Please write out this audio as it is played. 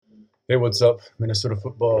Hey, what's up? Minnesota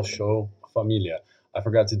Football Show Familia. I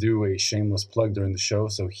forgot to do a shameless plug during the show,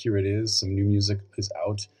 so here it is. Some new music is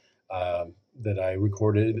out that I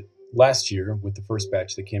recorded last year with the first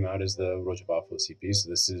batch that came out as the Roja Buffalo CP. So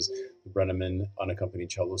this is the Brenneman Unaccompanied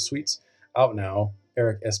Cello Suites. Out now,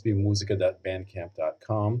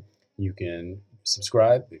 ericsbmusica.bandcamp.com. You can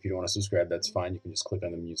subscribe. If you don't want to subscribe, that's fine. You can just click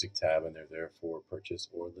on the music tab and they're there for purchase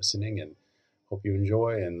or listening. And hope you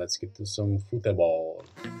enjoy, and let's get to some football.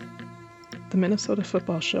 The Minnesota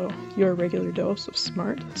Football Show, your regular dose of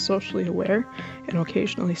smart, socially aware, and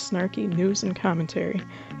occasionally snarky news and commentary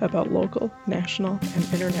about local, national,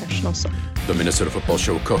 and international soccer. The Minnesota Football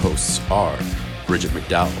Show co-hosts are Bridget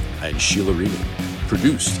McDowell and Sheila Regan.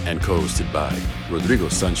 Produced and co-hosted by Rodrigo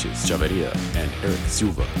Sanchez Chavarria and Eric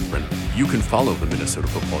Silva Brennan. You can follow the Minnesota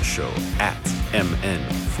Football Show at MN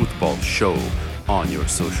Football Show on your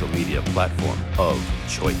social media platform of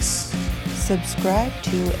choice. Subscribe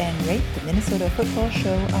to and rate the Minnesota Football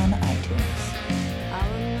Show on iTunes.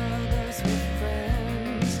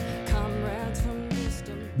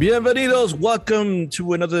 Bienvenidos, welcome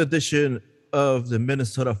to another edition of the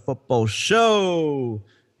Minnesota Football Show.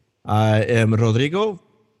 I am Rodrigo,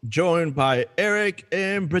 joined by Eric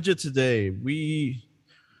and Bridget today.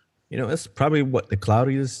 It's probably the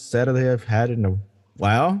cloudiest Saturday I've had in a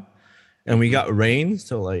while. And we got rain,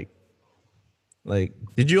 so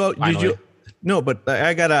did you? No, but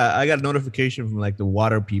I got a notification from the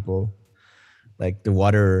water people, the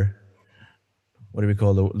water. What do we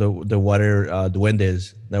call the water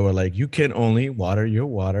duendes that were you can only water your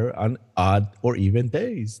water on odd or even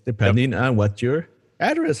days, depending on what your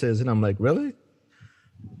address is. And I'm like, really?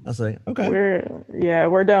 I was like, okay.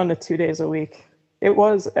 We're down to 2 days a week. It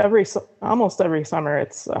was almost every summer.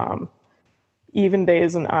 It's even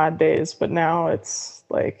days and odd days, but now it's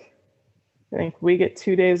I think we get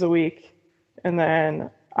 2 days a week, and then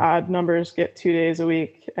odd numbers get 2 days a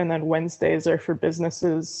week, and then Wednesdays are for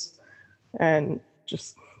businesses, and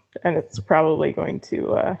it's probably going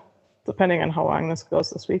to depending on how long this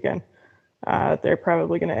goes this weekend, they're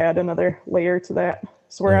probably going to add another layer to that.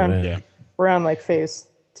 So we're on phase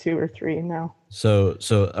 2 or 3 now. So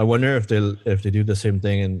I wonder if they do the same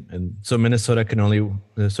thing, and so Minnesota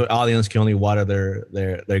so Allianz can only water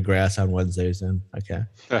their grass on Wednesdays. And okay,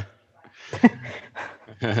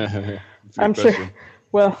 I'm sure.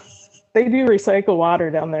 Well, they do recycle water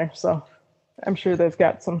down there, so I'm sure they've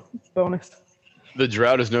got some bonus. The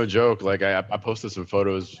drought is no joke. I posted some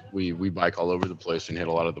photos. We bike all over the place and hit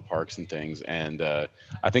a lot of the parks and things. And I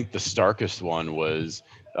think the starkest one was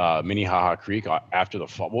Minnehaha Creek after the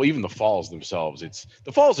fall. Well, even the falls themselves.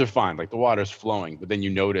 The falls are fine. The water's flowing, but then you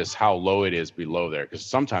notice how low it is below there. Because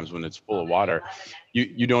sometimes when it's full of water,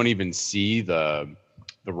 you don't even see the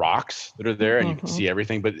rocks that are there, and you can see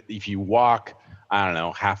everything. But if you walk, I don't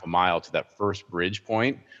know, half a mile to that first bridge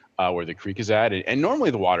point, where the creek is at, and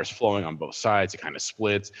normally the water's flowing on both sides. It kind of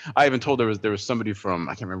splits. I even told there was somebody from,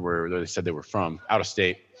 I can't remember where they said they were from, out of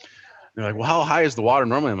state. They're like, well, how high is the water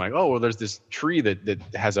normally? I'm like, oh, well, there's this tree that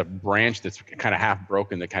has a branch that's kind of half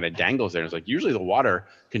broken that kind of dangles there. And it's usually the water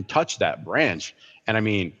can touch that branch, and I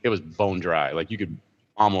mean, it was bone dry. You could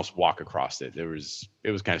almost walk across it. It was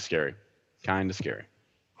kind of scary.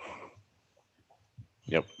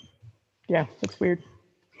 Yep. Yeah, it's weird.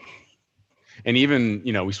 And even,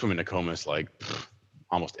 we swim in Nokomis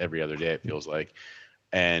almost every other day, it feels like.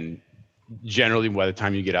 And generally, by the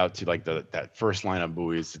time you get out to that first line of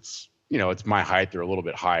buoys, it's my height. They're a little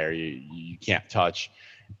bit higher. You can't touch.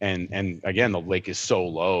 And again, the lake is so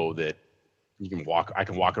low that I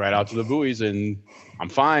can walk right out to the buoys and I'm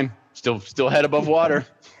fine. Still head above water.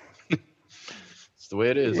 It's the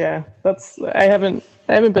way it is. Yeah, I haven't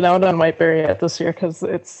been out on Whiteberry yet this year because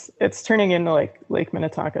it's turning into Lake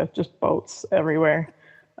Minnetonka, just boats everywhere.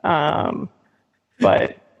 But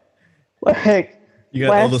you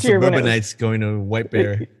got all the suburbanites going to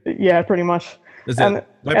Whiteberry. Yeah, pretty much. And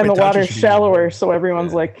the water's shallower, so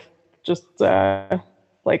everyone's just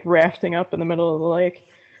rafting up in the middle of the lake.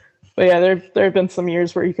 But yeah, there have been some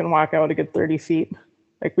years where you can walk out a good 30 feet.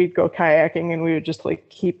 We'd go kayaking and we would just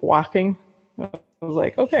keep walking. I was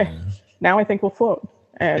like, okay, now I think we'll float.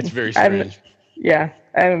 And it's very strange. I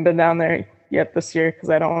haven't been down there yet this year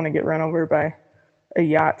because I don't want to get run over by a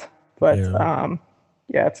yacht. But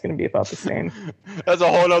it's going to be about the same. That's a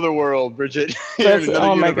whole other world, Bridget.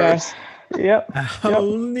 Oh my gosh. Yep. A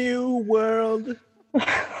whole new world.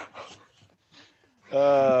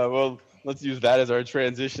 Well, let's use that as our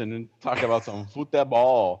transition and talk about some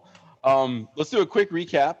football. Let's do a quick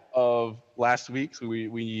recap of last week. So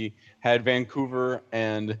we had Vancouver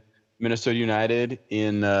and Minnesota United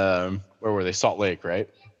in where were they? Salt Lake, right?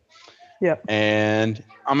 Yep. And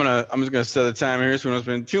I'm just gonna set the time here so we don't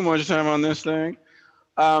spend too much time on this thing.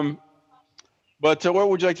 But where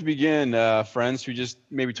would you like to begin, friends? We just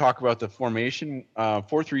maybe talk about the formation.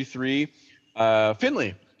 4-3-3.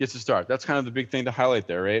 Finley gets to start. That's kind of the big thing to highlight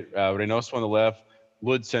there, right? Reynoso on the left,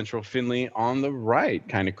 Lud central, Finley on the right.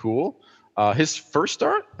 Kind of cool. His first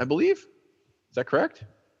start, I believe. Is that correct?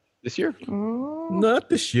 This year? Not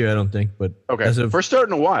this year, I don't think. But okay, first start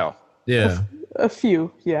in a while. Yeah, a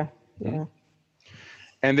few. Yeah. Yeah.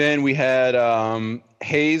 And then we had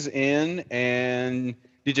Hayes in and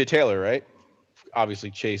DJ Taylor, right?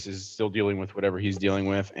 Obviously, Chase is still dealing with whatever he's dealing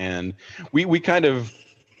with, and we kind of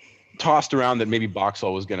tossed around that maybe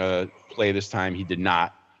Boxall was going to play this time. He did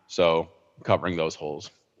not, so covering those holes.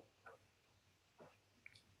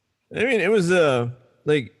 I mean, it was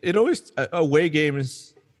like it always away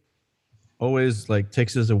games always like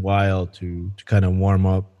takes us a while to kind of warm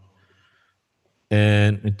up,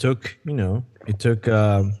 and it took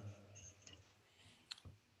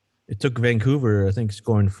Vancouver, I think,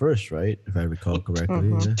 scoring first, right? If I recall correctly.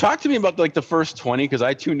 Mm-hmm. Yeah. Talk to me about like the first 20 because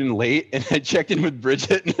I tuned in late and I checked in with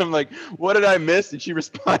Bridget and I'm like, what did I miss? And she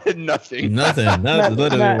responded nothing. Nothing. That's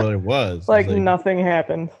literally what it was. Like nothing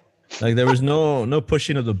happened. Like there was no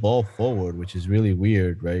pushing of the ball forward, which is really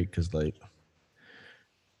weird, right? Because like,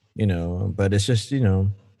 but it's just it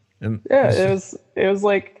was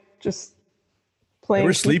like just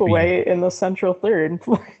playing keep away in the central third.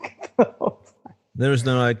 There was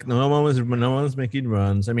no one was making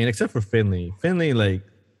runs. I mean, except for Finley. Finley's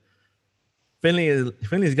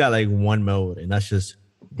got like one mode, and that's just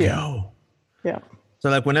go. Yeah. So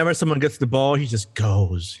like whenever someone gets the ball, he just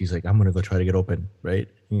goes. He's like, I'm gonna go try to get open, right?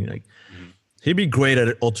 He'd be great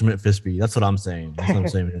at ultimate frisbee. That's what I'm saying. That's what I'm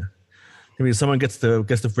saying. Yeah. I mean, someone gets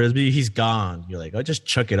the frisbee, he's gone. You're like, just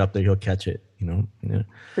chuck it up there, he'll catch it.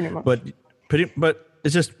 Pretty much. But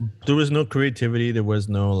it's just there was no creativity. There was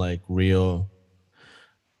no like real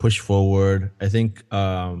push forward. I think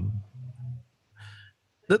the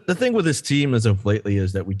thing with this team as of lately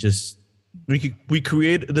is that we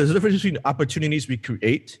create. There's a difference between opportunities we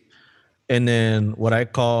create and then what I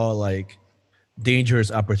call like dangerous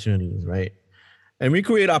opportunities, right? And we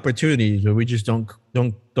create opportunities, but we just don't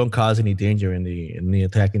cause any danger in the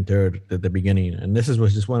attacking third at the beginning. And this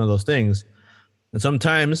was just one of those things. And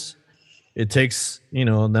sometimes it takes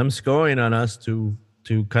them scoring on us to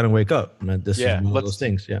kind of wake up. And this is one of those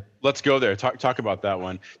things. Yeah. Let's go there. Talk about that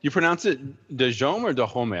one. Do you pronounce it Dejome or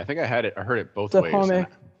Dahome? I think I heard it both ways.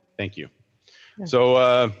 Thank you. Yeah. So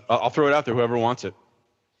I'll throw it out there. Whoever wants it.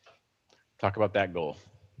 Talk about that goal.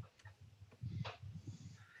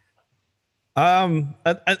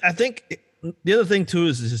 I think the other thing too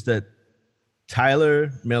is just that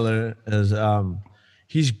Tyler Miller is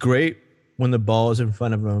he's great when the ball is in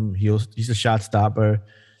front of him. He's a shot stopper.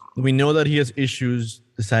 We know that he has issues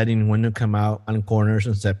deciding when to come out on corners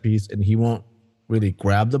and set piece, and he won't really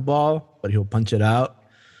grab the ball, but he'll punch it out.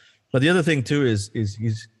 But the other thing too is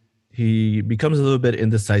he becomes a little bit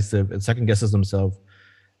indecisive and second guesses himself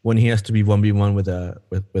when he has to be 1v1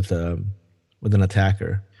 with an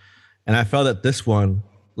attacker. And I felt that this one,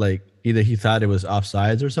 like either he thought it was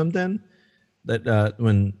offsides or something, that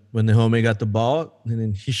when the homie got the ball, and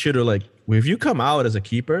then he should have like, well, if you come out as a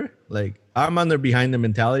keeper, like I'm under behind the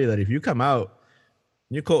mentality that if you come out,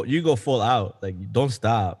 you go full out, like don't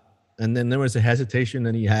stop. And then there was a hesitation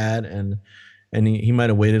that he had, and he might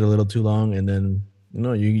have waited a little too long, and then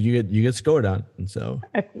you get scored on. And so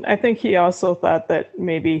I think he also thought that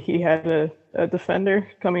maybe he had a defender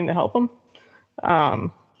coming to help him.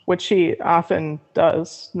 Which he often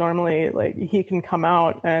does. Normally, like he can come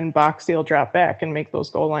out and Boxy will drop back and make those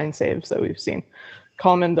goal line saves that we've seen.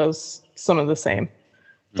 Coleman does some of the same.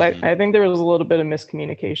 So I think there was a little bit of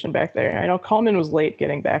miscommunication back there. I know Coleman was late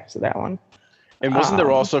getting back to that one. And wasn't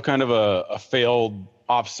there also kind of a failed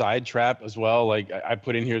offside trap as well? Like I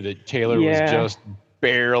put in here that Taylor was just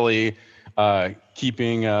barely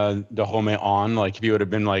keeping Dahome on. Like if he would have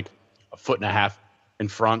been like a foot and a half in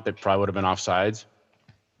front, that probably would have been offsides.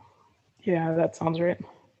 Yeah, that sounds right.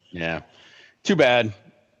 Yeah. Too bad.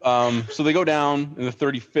 So they go down in the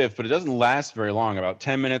 35th, but it doesn't last very long. About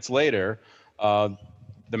 10 minutes later, the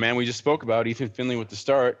man we just spoke about, Ethan Finley with the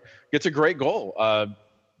start, gets a great goal.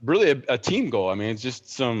 Really a team goal. I mean, it's just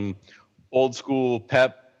some old school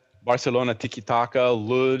Pep, Barcelona tiki-taka,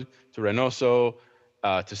 Lud to Reynoso,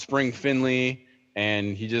 to Spring Finley,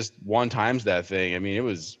 and he just one times that thing. I mean, it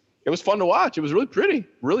was fun to watch. It was really pretty,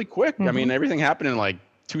 really quick. I mean, everything happened in like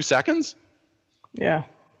 2 seconds. Yeah.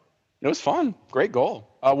 It was fun. Great goal.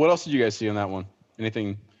 What else did you guys see on that one?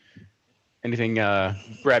 Anything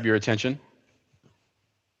grab your attention?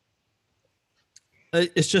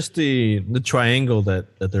 It's just the triangle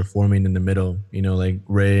that they're forming in the middle, like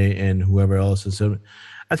Ray and whoever else is. So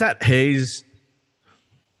I thought Hayes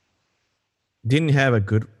didn't have a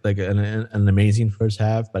good, like an amazing first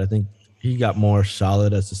half, but I think he got more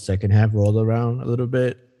solid as the second half rolled around a little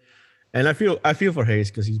bit. And I feel for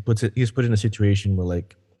Hayes because he's put in a situation where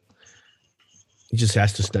like he just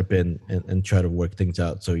has to step in and try to work things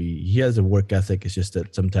out. So he has a work ethic. It's just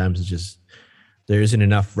that sometimes it's just there isn't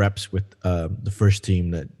enough reps with the first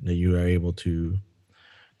team that you are able to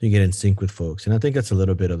get in sync with folks. And I think that's a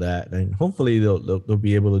little bit of that. And hopefully they'll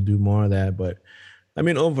be able to do more of that. But I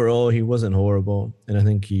mean, overall, he wasn't horrible, and I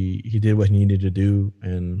think he did what he needed to do.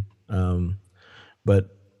 And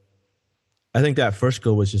but I think that first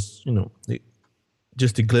goal was just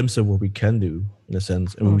just a glimpse of what we can do in a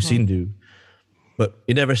sense, and what we've seen do. But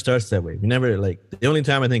it never starts that way. We never the only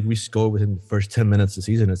time I think we score within the first 10 minutes of the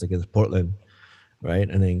season is against Portland, right?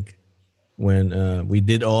 I think when we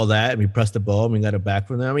did all that and we pressed the ball and we got it back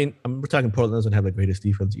from them. I mean, we're talking Portland doesn't have the greatest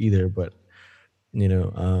defense either, but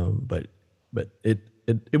but it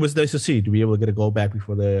was nice to see to be able to get a goal back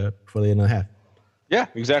before the end of the half. Yeah,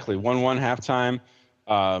 exactly. 1-1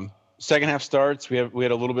 halftime. Second half starts. We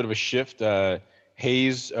had a little bit of a shift.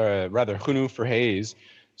 Hayes, rather Hunu for Hayes.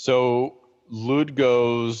 So Lud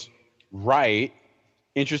goes right.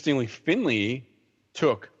 Interestingly, Finley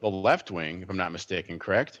took the left wing, if I'm not mistaken.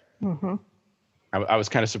 Correct? Mm-hmm. I was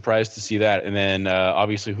kind of surprised to see that. And then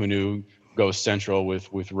obviously Hunu goes central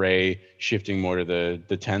with Ray shifting more to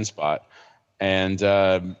the 10 spot. And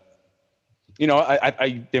they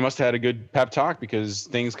must have had a good pep talk because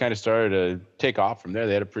things kind of started to take off from there.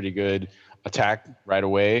 They had a pretty good attack right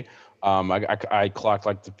away. I clocked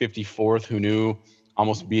like the 54th, Hunu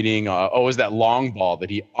almost beating. It was that long ball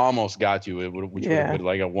that he almost got to, which would have been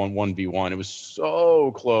like a 1-1v1. It was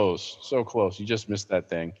so close. He just missed that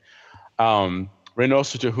thing.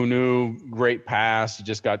 Reynoso to Hunu, great pass. He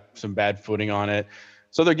just got some bad footing on it.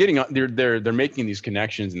 So they're making these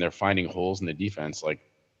connections and they're finding holes in the defense like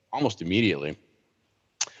almost immediately.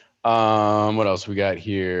 What else we got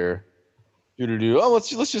here? Oh,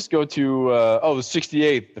 let's just go to the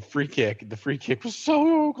 68th, the free kick. The free kick was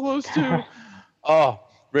so close too. Oh,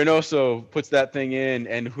 Reynoso puts that thing in,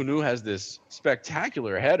 and Hunu has this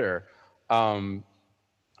spectacular header. I'm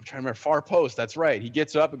trying to remember, far post. That's right. He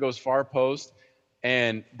gets up, it goes far post,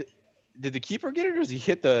 and did the keeper get it, or does he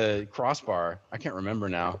hit the crossbar? I can't remember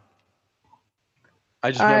now. I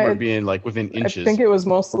just remember it being like within inches. I think it was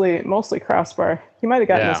mostly crossbar. He might have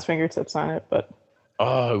gotten his fingertips on it, but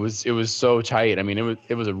it was so tight. I mean,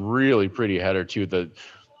 it was a really pretty header too. The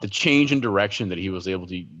change in direction that he was able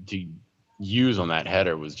to use on that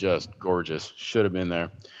header was just gorgeous. Should have been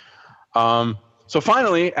there. So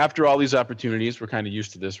finally, after all these opportunities, we're kind of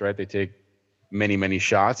used to this, right? They take many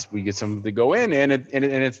shots. We get some to go in, and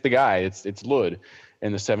it's the guy. It's Lud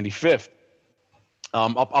in the 75th.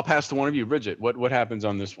 I'll pass to one of you, Bridget. What happens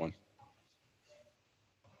on this one?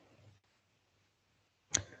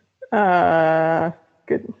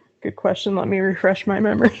 Good question. Let me refresh my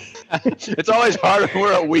memory. It's always hard when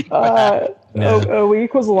we're a week back. A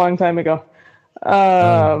week was a long time ago.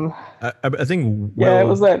 I think it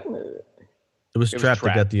was that. It was Trapp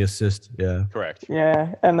that got the assist. Yeah, correct.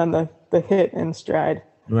 Yeah, and then the hit in stride.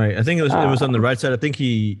 Right. I think it was on the right side. I think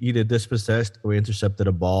he either dispossessed or intercepted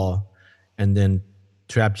a ball, and then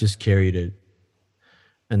Trapp just carried it,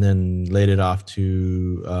 and then laid it off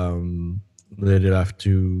to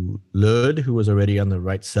Lud, who was already on the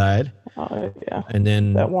right side. Yeah. And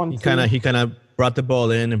then that one he kind of brought the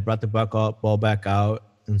ball in and brought the ball back out,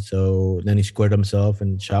 and so then he squared himself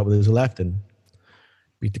and shot with his left and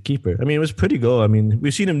beat the keeper. I mean, it was a pretty goal. I mean,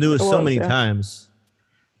 we've seen him do it so many times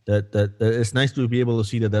that it's nice to be able to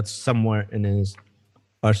see that that's somewhere in his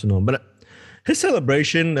arsenal. But his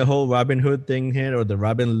celebration, the whole Robin Hood thing here, or the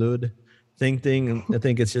Robin Lud thing, I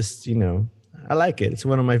think it's just, I like it. It's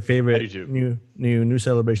one of my favorite new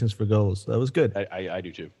celebrations for goals. That was good. I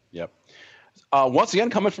do too. Yep. Once again,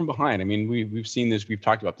 coming from behind. I mean, we've seen this. We've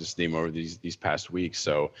talked about this theme over these past weeks.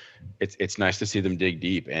 So it's nice to see them dig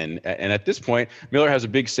deep. And at this point, Miller has a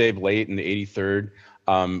big save late in the 83rd.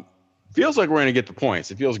 Feels like we're going to get the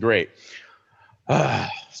points. It feels great.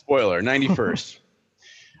 Spoiler, 91st.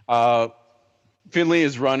 Finley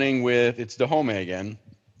is running with it's Dahome again,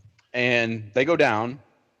 and they go down.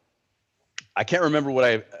 I can't remember what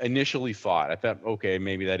I initially thought. I thought, okay,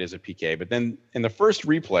 maybe that is a PK. But then in the first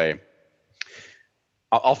replay,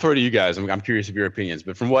 I'll throw it to you guys. I'm curious of your opinions.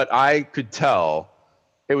 But from what I could tell,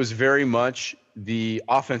 it was very much the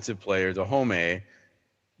offensive player, Dahome,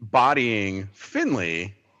 bodying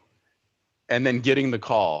Finley and then getting the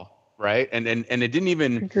call, right? And it didn't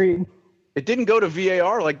even Agreed. it didn't go to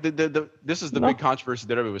VAR. Like this is the No. big controversy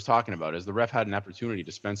that everybody was talking about, is the ref had an opportunity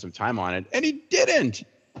to spend some time on it, and he didn't.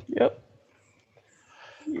 Yep.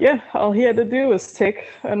 Yeah, all he had to do was take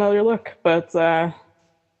another look, but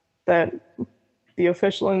that the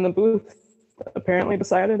official in the booth apparently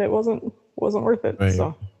decided it wasn't worth it. Right.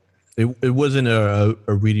 So it wasn't a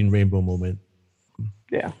reading rainbow moment.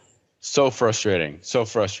 yeah. So frustrating. So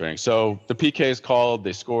the PK is called,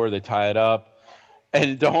 they score, they tie it up,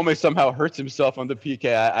 and Dahomey somehow hurts himself on the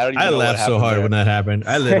PK. I don't even know what laughed so hard there. when that happened.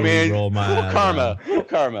 I literally rolled my eyes.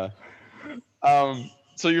 Karma.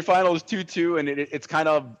 So your final is 2-2, and it's kind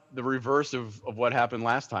of the reverse of what happened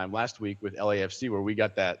last week with LAFC, where we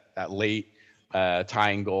got that late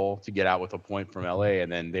tying goal to get out with a point from LA,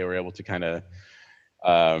 and then they were able to kind of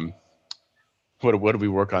what did we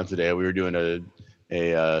work on today? We were doing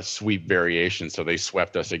a sweep variation, so they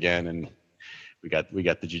swept us again, and we got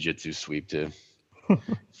the jiu-jitsu sweep to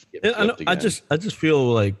I just feel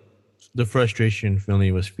like the frustration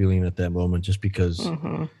Finley was feeling at that moment, just because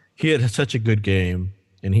he had such a good game,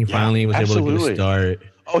 and he finally was able to get a start.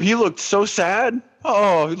 Oh, he looked so sad.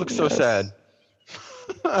 Oh, he looked so sad.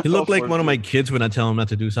 He looked like one of my kids when I tell him not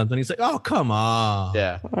to do something. He's like, "Oh, come on."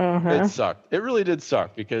 Yeah, It sucked. It really did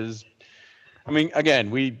suck, because, I mean,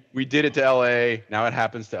 again, we did it to LA. Now it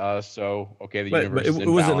happens to us. So okay, but it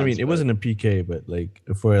wasn't. I mean, it wasn't a PK, but like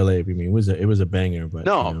for LA, I mean, it was a banger. But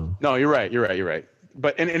no, you're right.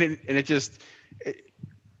 But and it just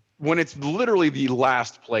when it's literally the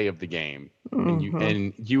last play of the game,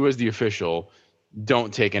 and you as the official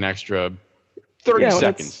don't take an extra 30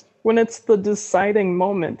 seconds. When it's the deciding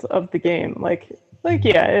moment of the game, like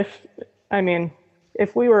yeah,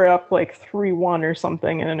 if we were up like 3-1 or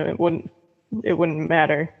something, and it wouldn't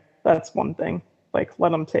matter, that's one thing. Like let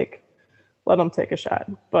them take a shot.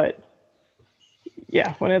 But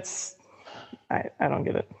yeah, when it's I don't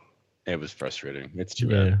get it. It was frustrating. It's too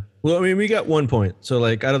bad. Well, I mean, we got 1 point. So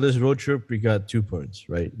like out of this road trip, we got 2 points,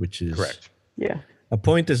 right? Which is correct. Yeah. A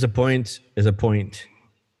point is a point is a point.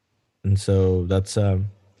 And so that's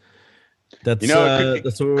that's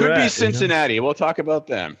could be Cincinnati. We'll talk about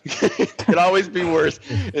them. It could always be worse.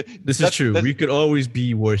 This is true. We could always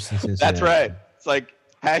be worse than Cincinnati. That's right. It's like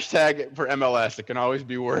hashtag for MLS. It can always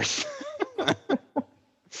be worse.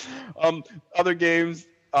 Other games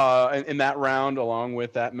in that round, along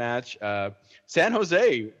with that match, San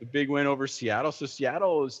Jose, the big win over Seattle. So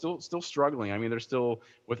Seattle is still struggling. I mean, they're still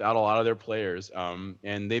without a lot of their players,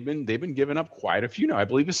 and they've been giving up quite a few now. I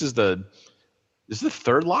believe this is the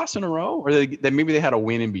third loss in a row, or maybe they had a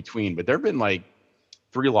win in between, but there've been like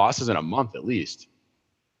 3 losses in a month at least.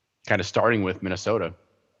 Kind of starting with Minnesota,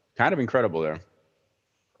 kind of incredible there.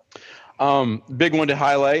 Big one to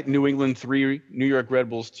highlight: New England 3, New York Red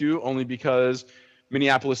Bulls 2, only because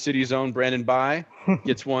Minneapolis City's own Brandon Bai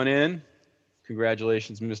gets one in.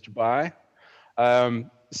 Congratulations, Mr. Bai.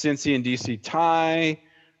 Cincy and DC tie.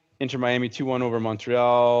 Inter Miami 2-1 over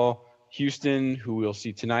Montreal. Houston, who we'll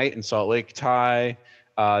see tonight, and Salt Lake tie.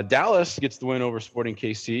 Dallas gets the win over Sporting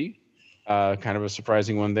KC. Kind of a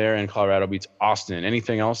surprising one there. And Colorado beats Austin.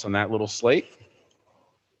 Anything else on that little slate?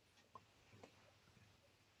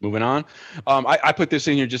 Moving on. I put this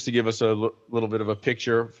in here just to give us a little bit of a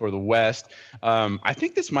picture for the West. I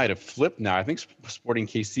think this might have flipped now. I think Sporting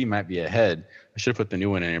KC might be ahead. I should have put the new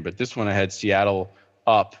one in here, but this one I had Seattle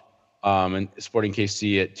up, and Sporting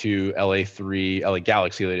KC at 2, LA 3, LA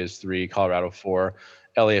Galaxy that is 3, Colorado 4,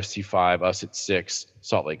 LAFC 5, us at 6,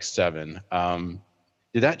 Salt Lake 7.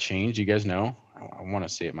 Did that change? Do you guys know? I want to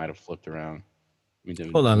say it might have flipped around.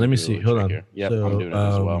 Hold on, let me see. Hold on. Yeah, I'm doing it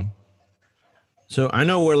as well. So I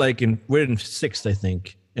know we're in 6th, I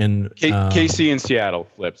think. And KC and Seattle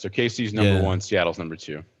flipped. So KC's number 1, Seattle's number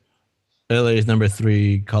 2. LA is number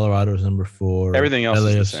 3, Colorado is number 4. Everything else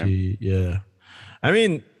LAFC, is the same. Yeah. I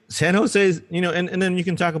mean, San Jose is, and then you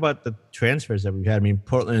can talk about the transfers that we've had. I mean,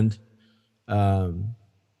 Portland,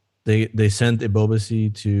 they sent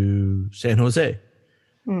Ebobisi to San Jose.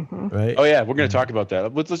 Right? Oh yeah, we're going to talk about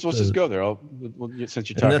that. Let's just go there. Since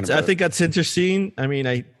you're talking about I think that's interesting. I mean,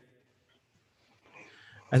 I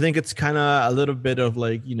think it's kind of a little bit of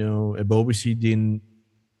like, Ebobisi didn't,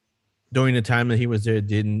 during the time that he was there,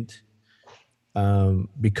 didn't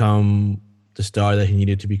become the star that he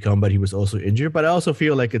needed to become, but he was also injured. But I also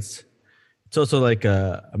feel like it's also like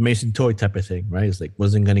a Mason Toy type of thing, right? It's like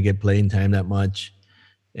wasn't going to get playing time that much,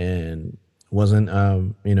 and wasn't,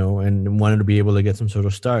 and wanted to be able to get some sort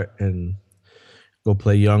of start and go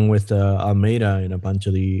play young with Almeida and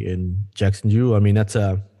Apanchali and Jackson Ju. I mean, that's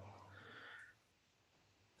going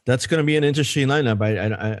to be an interesting lineup.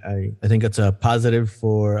 I think that's a positive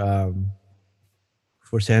for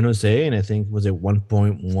for San Jose, and I think was it 1.1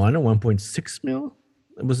 or 1.6 mil?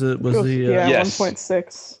 Yes.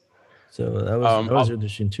 1.6. So that was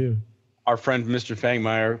interesting too. Our friend Mr.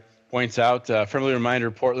 Fangmeyer points out, friendly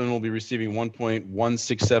reminder, Portland will be receiving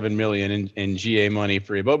 1.167 million in GA money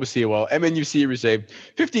for Ebobisse, while MNUC received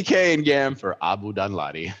 50K in GAM for Abu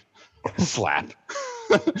Danladi. Slap.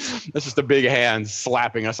 That's just a big hand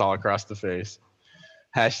slapping us all across the face.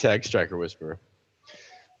 Hashtag Striker Whisperer.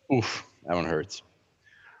 Oof, that one hurts.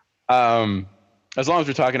 As long as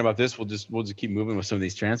we're talking about this, we'll just keep moving with some of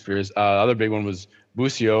these transfers. Other big one was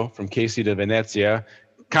Busio from KC to Venezia.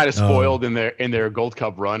 Kind of spoiled in their Gold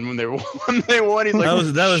Cup run when they won. He's like,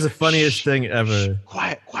 that was the funniest thing ever.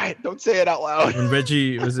 Quiet, don't say it out loud. And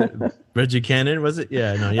Reggie Cannon, was it?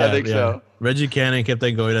 Yeah, no, yeah, I think so. Reggie Cannon kept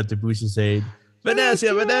on going up to Busio saying,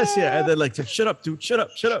 Venezia, and then like, shut up, dude, shut up.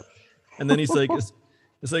 And then he's like,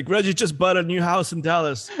 it's like, Reggie just bought a new house in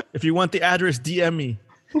Dallas. If you want the address, DM me.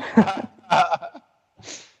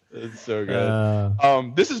 It's so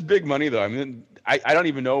good. This is big money though. I mean, I don't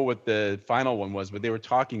even know what the final one was, but they were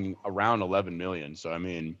talking around 11 million. So I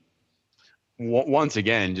mean, once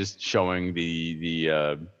again, just showing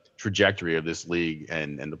the trajectory of this league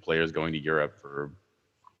and the players going to Europe for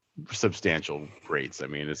substantial rates. I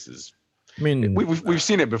mean, we've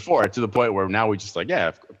seen it before to the point where now we just like, yeah,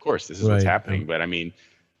 of course, this is what's happening. But I mean,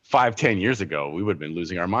 5-10 years ago, we would have been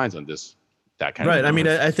losing our minds on this. That kind of right. I mean,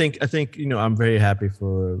 I think I'm very happy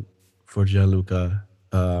for Gianluca.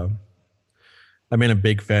 I've been a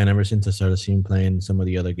big fan ever since I started seeing him playing some of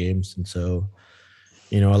the other games, and so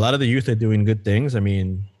a lot of the youth are doing good things. I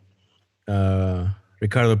mean,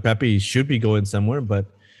 Ricardo Pepi should be going somewhere, but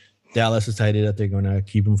Dallas decided that they're going to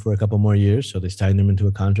keep him for a couple more years, so they signed him into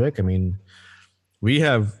a contract. I mean, we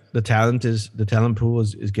have the talent pool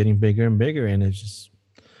is getting bigger and bigger, and it's just.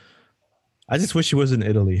 I just wish he was in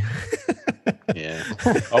Italy. Yeah.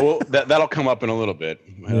 Oh, well, that'll come up in a little bit.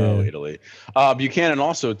 Italy. Buchanan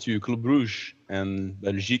also to Club Brugge and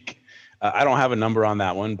Belgique. I don't have a number on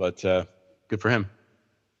that one, but good for him.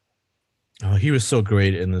 Oh, he was so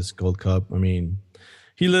great in this Gold Cup. I mean,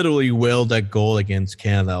 he literally willed that goal against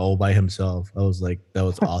Canada all by himself. I was like, that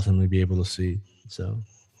was awesome to be able to see. So,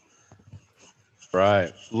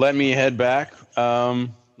 right. Let me head back.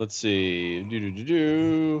 Let's see.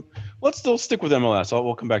 Let's still stick with MLS.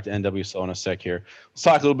 We'll come back to NWSL in a sec here. Let's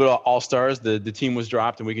talk a little bit about All-Stars. The team was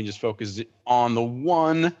dropped, and we can just focus on the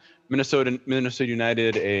one Minnesota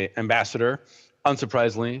United ambassador.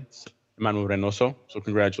 Unsurprisingly, it's Emmanuel Reynoso. So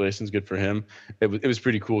congratulations. Good for him. It was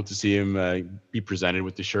pretty cool to see him be presented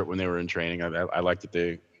with the shirt when they were in training. I liked that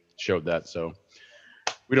they showed that. So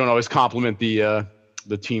we don't always compliment the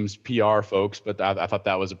team's PR folks, but I thought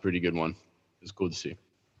that was a pretty good one. It was cool to see.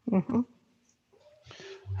 Mm-hmm.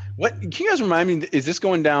 What can you guys remind me? Is this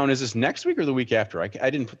going down? Is this next week or the week after? I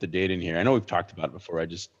didn't put the date in here. I know we've talked about it before. I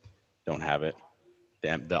just don't have it.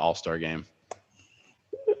 The All-Star game.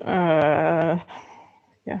 Yeah,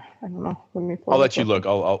 I don't know. I'll let you look.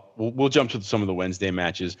 We'll jump to some of the Wednesday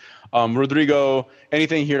matches. Rodrigo,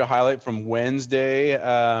 anything here to highlight from Wednesday?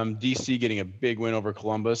 DC getting a big win over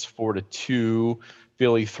Columbus, 4-2.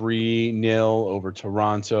 Philly 3-0 over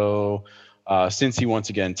Toronto. Cincy once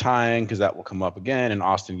again tying, because that will come up again, and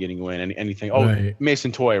Austin getting a win. Anything? Oh, right.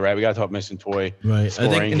 Mason Toy, right? We got to talk Mason Toy. Right. I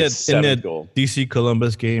think in the goal. DC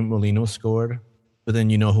Columbus game, Molino scored, but then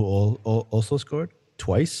who also scored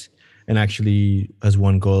twice and actually has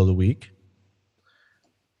one goal of the week?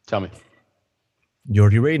 Tell me.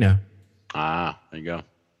 Jordi Reyna. There you go.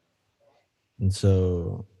 And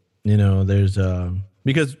so there's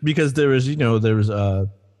because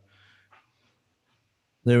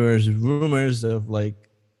there was rumors of like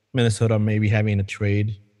Minnesota maybe having a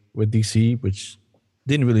trade with DC, which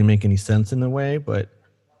didn't really make any sense in a way, but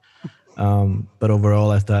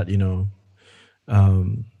overall I thought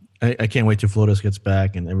I can't wait till Flores gets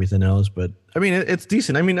back and everything else. But I mean it's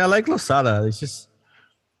decent. I mean I like Losada. It's just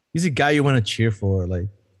he's a guy you want to cheer for. Like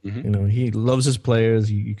he loves his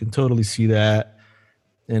players. You can totally see that,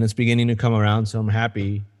 and it's beginning to come around. So I'm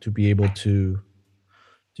happy to be able to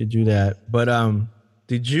do that. But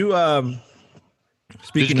did you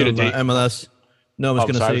speaking of MLS? No, I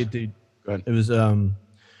was gonna say, dude, it was did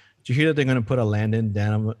you hear that they're gonna put a Landon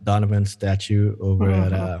Donovan statue over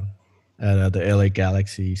at the LA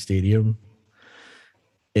Galaxy Stadium?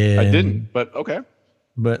 And, I didn't, but okay.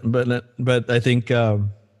 But I think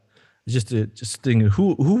just thinking,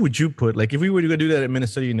 who would you put? Like if we were to go do that at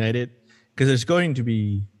Minnesota United, because there's going to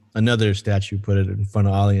be another statue put it in front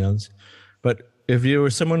of Allianz. But if you were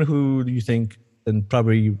someone who you think, and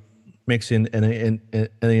probably mix in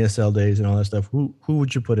NASL days and all that stuff, who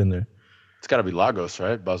would you put in there? It's got to be Lagos,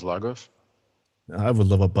 right? Buzz Lagos. I would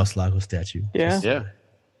love a Bus Lago statue. Yeah. Yeah.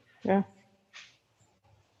 Yeah.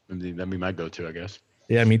 That'd be my go-to, I guess.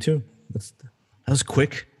 Yeah, me too. That was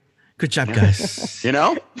quick. Good job, guys. You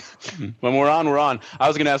know, when we're on, we're on. I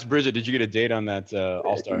was going to ask Bridget, did you get a date on that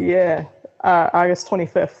All-Star? Yeah. August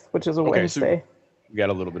 25th, which is a Wednesday. So we got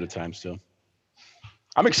a little bit of time still.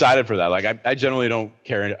 I'm excited for that. Like, I generally don't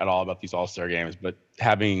care at all about these All-Star games, but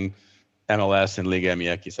having MLS and Liga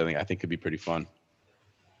MX, I think could be pretty fun.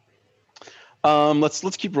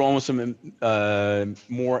 Let's keep rolling with some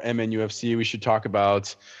more MNUFC. We should talk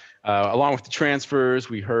about, along with the transfers,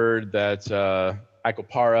 we heard that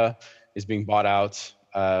Opara is being bought out.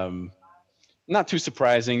 Not too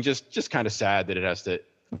surprising, just kind of sad that it has to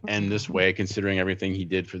end this way, considering everything he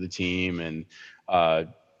did for the team and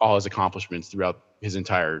all his accomplishments throughout his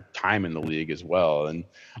entire time in the league as well. And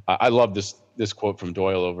I love this quote from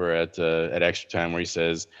Doyle over at Extra Time, where he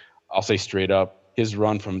says, "I'll say straight up, his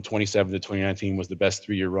run from 2017 to 2019 was the best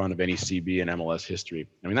 3-year run of any CB in MLS history."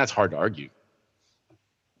 I mean, that's hard to argue.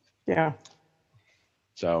 Yeah.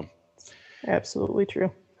 So, absolutely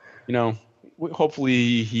true. You know,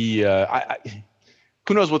 hopefully he.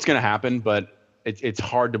 Who knows what's going to happen, but it's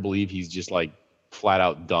hard to believe he's just like flat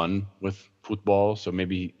out done with football. So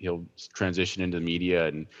maybe he'll transition into media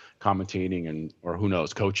and commentating, or who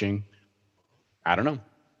knows, coaching. I don't know.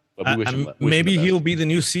 But we wish him maybe the he'll best. be the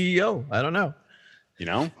new CEO. I don't know. You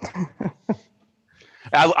know,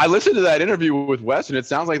 I listened to that interview with Wes, and it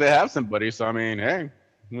sounds like they have somebody. So I mean, hey,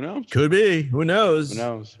 who knows? Could be. Who knows?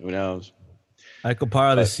 Who knows?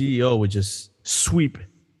 Opara, the CEO, would just sweep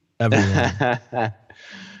everyone.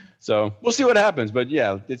 So we'll see what happens. But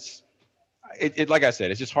yeah, it's like I said,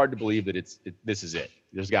 it's just hard to believe that this is it.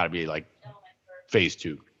 There's got to be like phase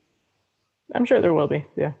 2. I'm sure there will be.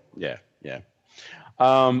 Yeah. Yeah.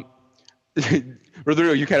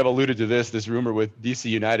 Rodrigo, you kind of alluded to this rumor with DC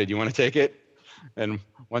United. You want to take it? And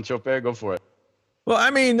Wanchope, go for it. Well,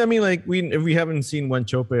 I mean, like we haven't seen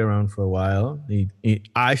Wanchope around for a while.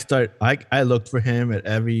 I looked for him at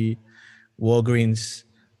every Walgreens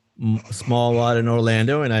small lot in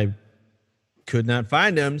Orlando, and I could not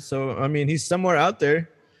find him. So I mean, he's somewhere out there.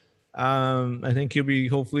 I think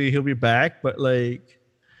hopefully he'll be back, but like,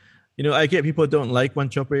 you know, I get people don't like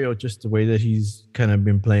Wanchope or just the way that he's kind of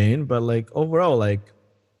been playing, but like overall, like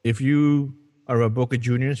if you are a Boca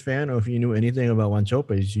Juniors fan or if you knew anything about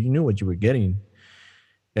Wanchope, you knew what you were getting,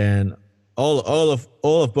 and all of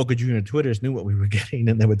Boca Junior Twitters knew what we were getting,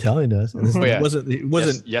 and they were telling us. And it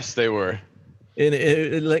wasn't. Yes, they were. And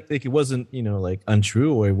it wasn't, you know, like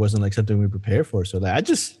untrue, or it wasn't like something we prepared for. So that I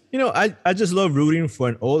just love rooting for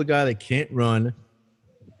an old guy that can't run,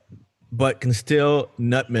 but can still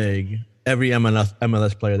nutmeg every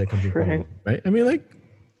MLS player that comes in front of him, right? I mean, like,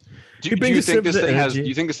 do you think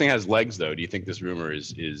this thing has legs, though? Do you think this rumor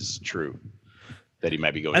is true that he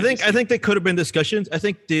might be going? I think there could have been discussions. I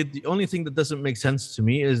think the only thing that doesn't make sense to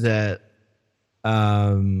me is that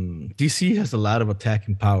DC has a lot of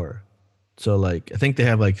attacking power. So like I think they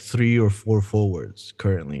have like 3 or 4 forwards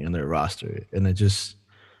currently in their roster, and it just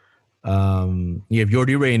you have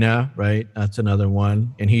Jordi Reyna, right? That's another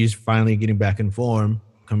one, and he's finally getting back in form,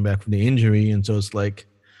 coming back from the injury, and so it's like,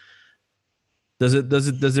 does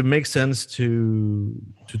it make sense to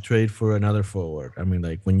trade for another forward? I mean,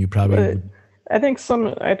 like when you probably. I think some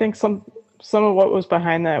of what was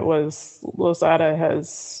behind that was Lozada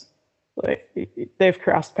has, like, they've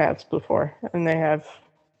crossed paths before, and they have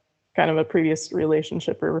kind of a previous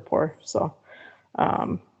relationship or rapport. So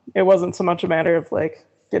it wasn't so much a matter of like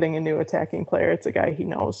getting a new attacking player. It's a guy he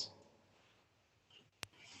knows.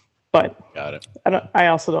 But got it. I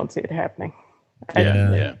also don't see it happening.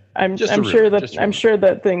 Yeah. I'm sure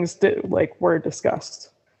that things were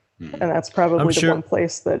discussed, and that's probably the one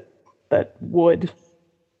place that would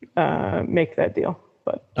make that deal.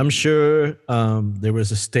 But I'm sure there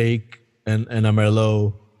was a stake and a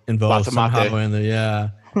Merlot involved somehow in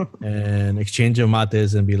the and exchange of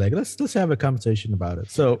mates and be like, let's have a conversation about it.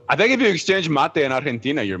 So I think if you exchange mate in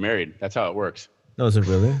Argentina, you're married. That's how it works. No, is it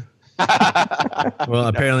really? Well,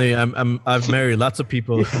 apparently I've married lots of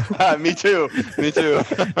people. Me too.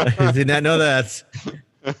 I did not know that.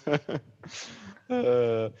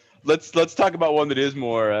 Let's talk about one that is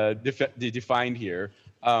more defined here.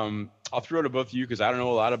 I'll throw it to both of you because I don't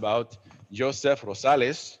know a lot about Joseph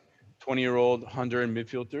Rosales, 20-year-old Honduran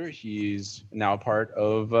midfielder. He's now part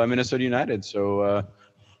of Minnesota United. So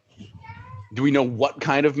do we know what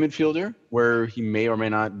kind of midfielder, where he may or may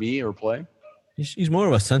not be or play? He's more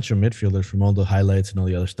of a central midfielder from all the highlights and all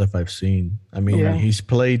the other stuff I've seen. I mean, he's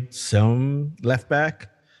played some left back,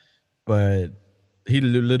 but he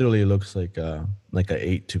literally looks like a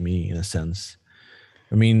 8 to me in a sense.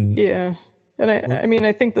 I mean, yeah, And I mean,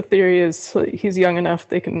 I think the theory is he's young enough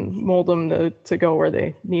they can mold him to go where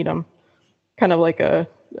they need him, kind of like a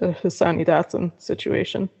Hassani Datsun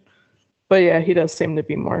situation. But yeah, he does seem to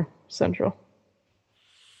be more central.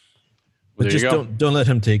 But just don't let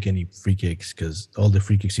him take any free kicks, because all the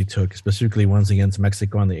free kicks he took, specifically ones against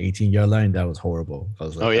Mexico on the 18-yard line, that was horrible. I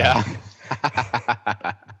was like, oh yeah.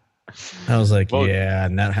 I was like, yeah,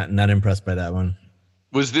 not impressed by that one.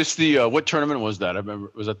 Was this the what tournament was that? I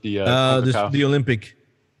remember, was that the the Olympic?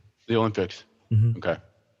 The Olympics. Mm-hmm. Okay,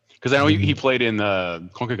 because I know he played in the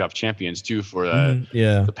CONCACAF Champions too for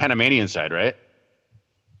the Panamanian side, right?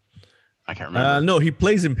 I can't remember. No, he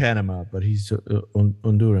plays in Panama, but he's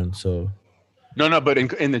Honduran, so. No, but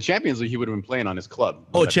in the Champions League, he would have been playing on his club.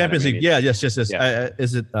 Oh, Champions League. Yeah, yes. Yeah.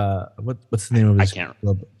 Is it, what's the name of his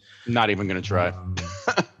club? Not even going to try.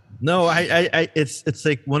 No, it's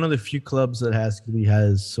like one of the few clubs that has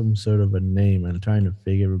some sort of a name. I'm trying to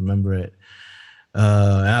remember it.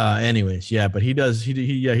 Anyways, yeah, but he does.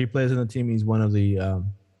 He plays in the team. He's one of the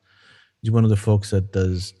folks that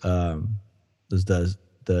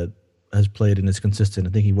that has played and is consistent. I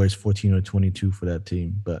think he wears 14 or 22 for that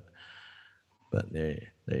team, but there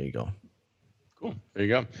you go. Cool. There you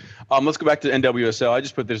go. Let's go back to NWSL. I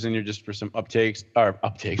just put this in here just for some updates.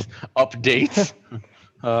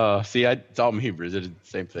 See, it's all me, Bruce. It's the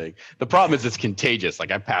same thing. The problem is it's contagious.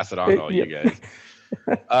 Like I pass it on to all you guys.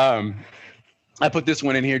 I put this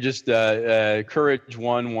one in here. Just Courage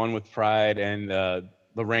won with pride, and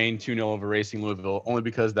Lorraine 2-0 over Racing Louisville, only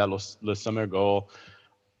because that Le Sommer goal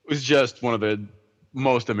was just one of the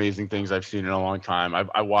most amazing things I've seen in a long time.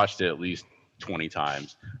 I watched it at least 20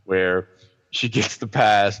 times, where she gets the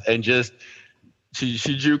pass and just she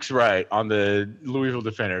jukes right on the Louisville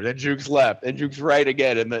defender, then jukes left and jukes right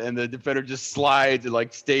again, and the defender just slides and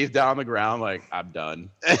like stays down the ground like I'm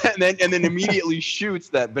done, and then immediately shoots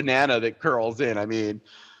that banana that curls in. I mean,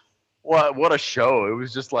 what a show! It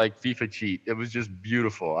was just like FIFA cheat. It was just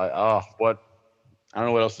beautiful. I don't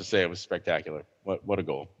know what else to say. It was spectacular. What a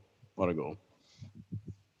goal! What a goal!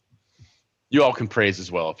 You all can praise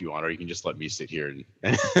as well if you want, or you can just let me sit here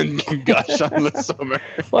and gush on the summer.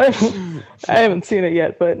 Well, I haven't seen it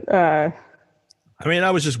yet, but I mean,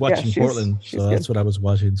 I was just watching Portland, so that's what I was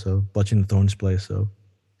watching. So watching the Thorns play. So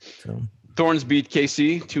Thorns beat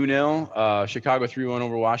KC 2-0. Chicago 3-1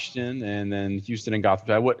 over Washington, and then Houston and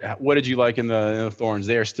Gotham. What did you like in the Thorns?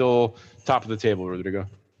 They are still top of the table, Rodrigo.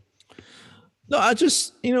 No, I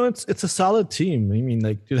just, it's a solid team. I mean,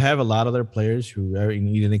 like, you have a lot of their players who are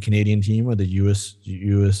either the Canadian team or the U.S.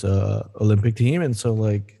 Olympic team, and so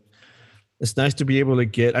like, it's nice to be able to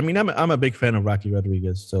get. I mean, I'm a big fan of Rocky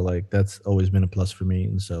Rodriguez, so like that's always been a plus for me,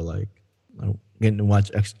 and so like, getting to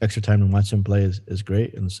watch extra time and watch them play is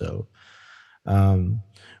great, and so,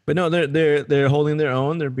 but no, they're holding their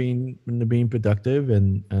own. They're being productive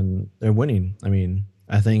and they're winning. I mean,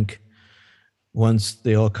 I think once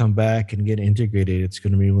they all come back and get integrated, it's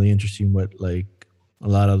going to be really interesting what like a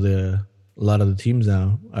lot of the teams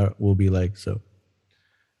now will be like. So,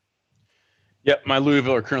 yep, my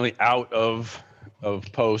Louisville are currently out of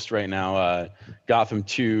post right now. Gotham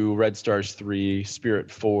 2, Red Stars 3, Spirit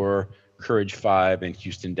 4, Courage 5, and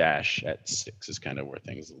Houston Dash at 6 is kind of where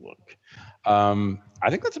things look. I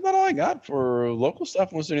think that's about all I got for local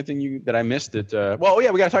stuff. Was there anything that I missed? We got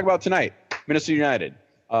to talk about tonight. Minnesota United.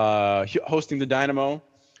 Hosting the Dynamo.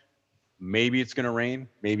 Maybe it's going to rain.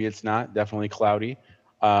 Maybe it's not. Definitely cloudy.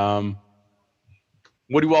 What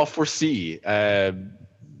do you all foresee?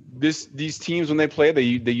 These teams, when they play,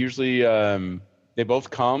 they usually they both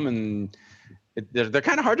come, and they're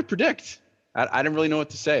kind of hard to predict. I didn't really know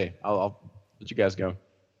what to say. I'll let you guys go.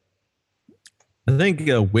 I think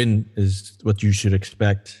a win is what you should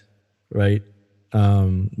expect, right?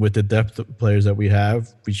 With the depth of players that we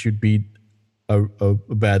have, we should beat a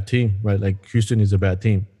bad team, right? Like Houston is a bad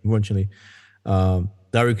team, eventually.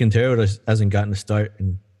 Dario Quintero hasn't gotten a start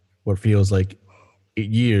in what feels like 8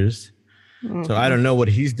 years. Mm-hmm. So I don't know what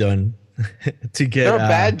he's done to get. They're a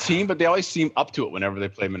bad team, but they always seem up to it whenever they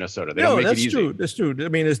play Minnesota. They don't make it easy. True. That's true. I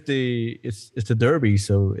mean, it's the derby,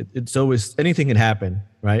 so it's always anything can happen,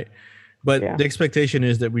 right? But the expectation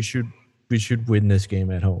is that we should win this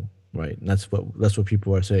game at home, right? And that's what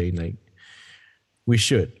people are saying. Like we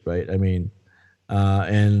should, right? I mean.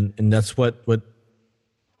 And that's what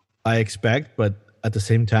I expect, but at the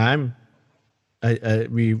same time,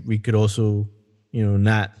 we could also,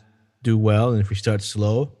 not do well, and if we start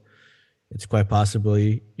slow, it's quite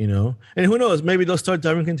possibly, and who knows, maybe they'll start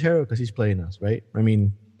Darwin Quintero because he's playing us, right? I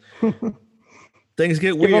mean, things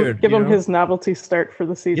get weird. Give him his novelty start for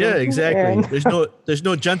the season. Yeah, exactly. And there's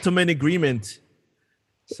no gentleman agreement,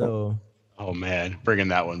 so. Oh man, bringing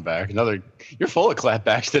that one back. You're full of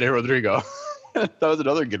clapbacks today, Rodrigo. That was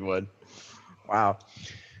another good one. Wow.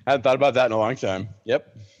 I hadn't thought about that in a long time.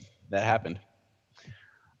 Yep, that happened.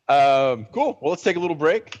 Cool. Well, let's take a little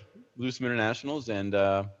break, lose some internationals, and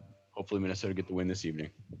hopefully Minnesota get the win this evening.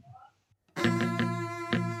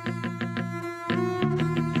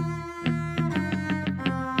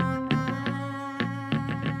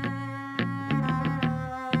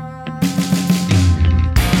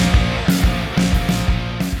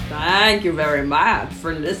 Thank you very much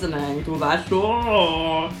for listening to the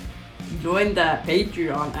show. Join the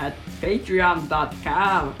Patreon at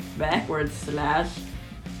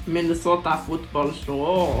patreon.com/Minnesota Football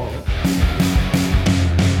Show.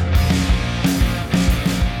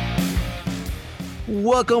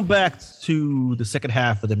 Welcome back to the second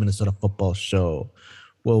half of the Minnesota Football Show.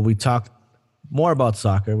 Well, we talked more about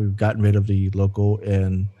soccer. We've gotten rid of the local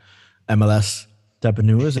and MLS type of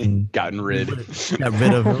news and got rid of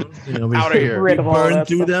them. We out of here. We burned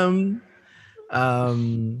through them.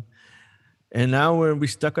 And now we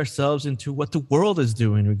stuck ourselves into what the world is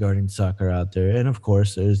doing regarding soccer out there. And of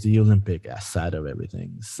course, there's the Olympic side of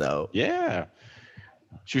everything. So yeah.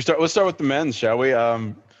 Let's start with the men's, shall we?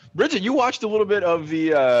 Bridget, you watched a little bit of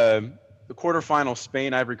the quarterfinal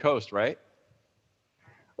Spain Ivory Coast, right?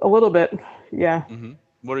 A little bit, yeah. Mm-hmm.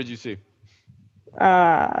 What did you see?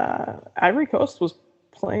 Ivory Coast was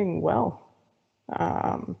playing well.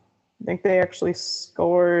 I think they actually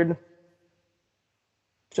scored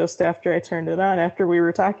just after I turned it on, after we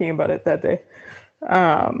were talking about it that day.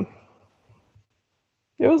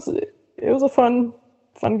 It was a fun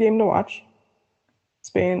game to watch.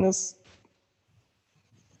 Spain's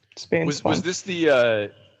fun. Was this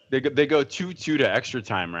the they go 2-2 to extra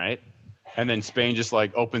time, right? And then Spain just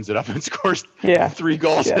like opens it up and scores 3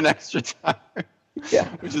 goals in extra time. Yeah,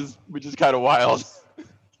 which is kind of wild.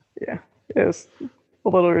 Yeah, it was a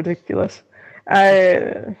little ridiculous.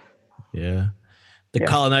 The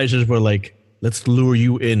colonizers were like, let's lure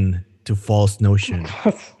you in to false notion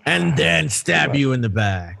and then stab you in the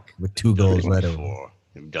back with 2 goals right away.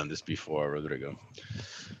 We've done this before, Rodrigo.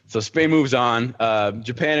 So Spain moves on.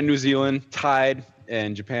 Japan and New Zealand tied,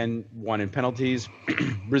 and Japan won in penalties.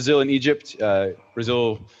 Brazil and Egypt.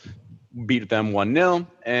 Brazil beat them 1-0,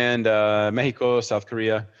 and Mexico, South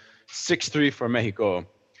Korea, 6-3 for Mexico.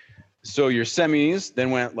 So your semis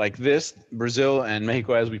then went like this. Brazil and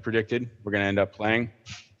Mexico, as we predicted, we're going to end up playing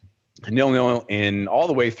 0-0 in all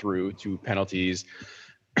the way through to penalties.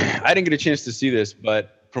 I didn't get a chance to see this,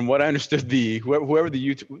 but from what I understood, whoever the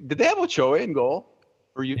YouTube, did they have Ochoa in goal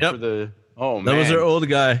for you for the? Oh man, that was their old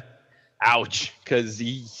guy. Ouch, because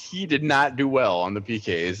he did not do well on the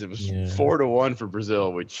PKs. It was 4-1 for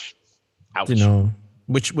Brazil, which. Ouch.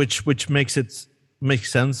 Which makes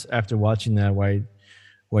sense after watching that. Why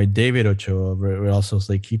David Ochoa, also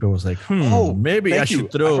like keeper, was like, maybe I should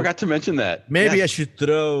throw. I forgot to mention that. Maybe I should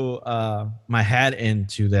throw my hat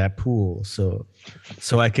into that pool so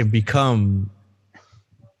I can become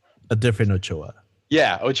a different Ochoa.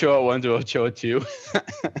 Yeah, Ochoa 1 to Ochoa 2.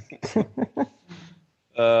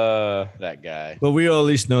 That guy. But we all at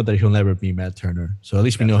least know that he'll never be Matt Turner. So at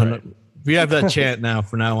least we know we have that chant now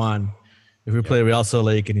from now on. If we play Real Salt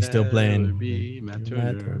Lake and he's still playing Matt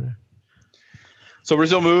Turner. So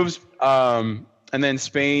Brazil moves, and then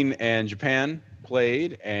Spain and Japan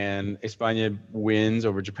played, and España wins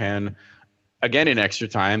over Japan again in extra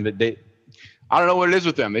time. That I don't know what it is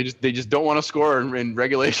with them. They just don't want to score in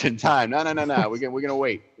regulation time. No. We're gonna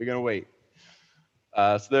wait.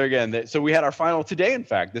 So there again. So we had our final today. In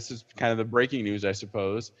fact, this is kind of the breaking news, I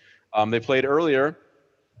suppose. They played earlier.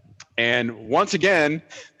 And once again,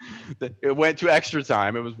 it went to extra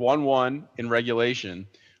time. It was 1-1 in regulation,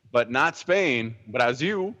 but not Spain, but as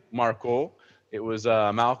you, Marco, it was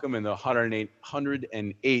Malcolm in the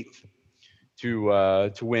 108th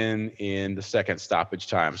to win in the second stoppage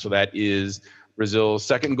time. So that is Brazil's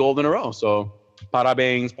second goal in a row. So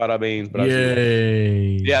parabéns.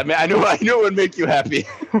 Yay. Yeah, man, I knew it would make you happy.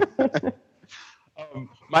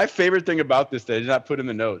 My favorite thing about this that I did not put in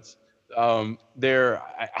the notes. I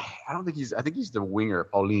think he's the winger,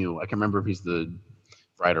 Paulinho. I can't remember if he's the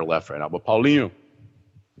right or left right now, but Paulinho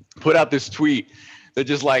put out this tweet that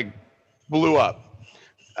just like blew up.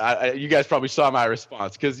 You guys probably saw my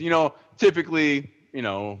response because typically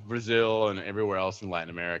Brazil and everywhere else in Latin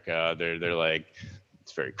America they're like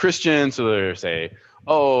it's very Christian, so they say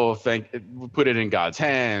put it in God's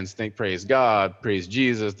hands, praise God, praise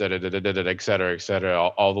Jesus, et cetera,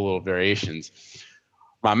 all the little variations.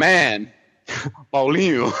 My man,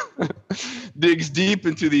 Paulinho, digs deep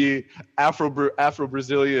into the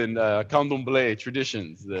Afro-Brazilian candomblé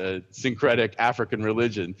traditions, the syncretic African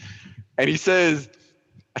religion. And he says,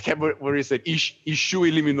 I can't remember what he said. Ishu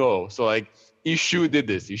eliminó. So like Ishu did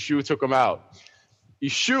this. Ishu took him out.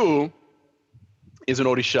 Ishu is an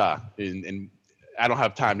Orisha, and I don't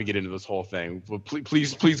have time to get into this whole thing. But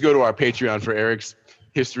please go to our Patreon for Eric's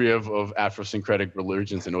history of Afrosyncretic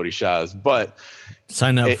religions and Orishas. But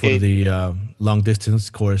sign up for the long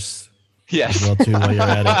distance course. Yes. As well too, while you're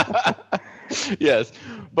at it. Yes.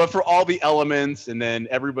 But for all the elements, and then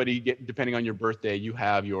everybody depending on your birthday, you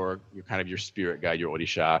have your kind of your spirit guide, your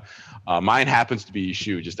Orisha. Mine happens to be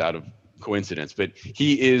Ishu, just out of coincidence, but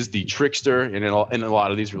he is the trickster. And in a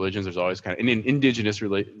lot of these religions, there's always kind of, and in indigenous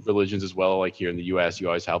religions as well, like here in the US, you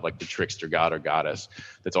always have like the trickster god or goddess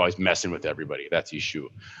that's always messing with everybody. That's Ishu.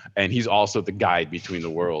 And he's also the guide between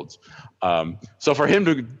the worlds. So for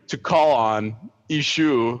him to call on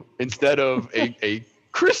Ishu instead of a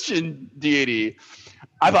Christian deity,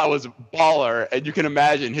 I thought was a baller. And you can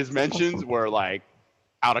imagine his mentions were like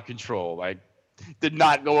out of control, like did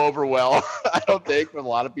not go over well, I don't think, for a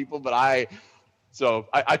lot of people. But I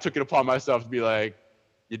took it upon myself to be like,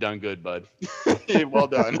 you done good, bud. Well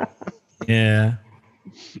done. Yeah.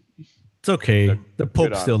 It's okay. The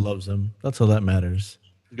Pope still loves him. That's all that matters.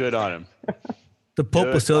 Good on him. The Pope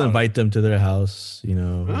will still invite them to their house,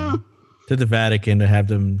 to the Vatican to have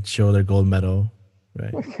them show their gold medal.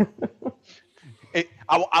 Right.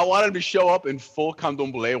 I wanted him to show up in full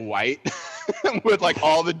candomblé white with like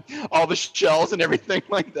all the shells and everything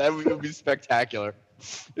like that. It would be spectacular.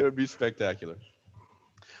 It would be spectacular.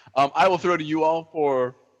 I will throw to you all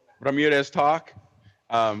for Ramirez talk.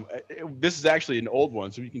 This is actually an old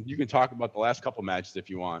one, so you can talk about the last couple matches if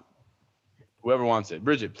you want. Whoever wants it.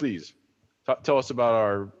 Bridget, please tell us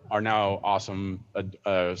about our now awesome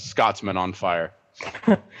Scotsman on fire.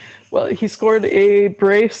 Well, he scored a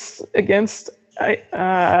brace against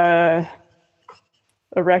a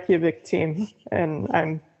Reykjavik team, and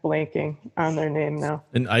I'm blanking on their name now.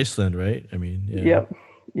 In Iceland, right? I mean, yeah.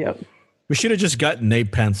 Yep. We should have just got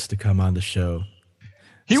Nate Pence to come on the show.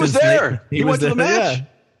 He was there. He went to the match.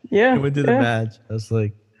 Yeah. He went to the match. I was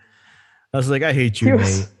like, I hate you,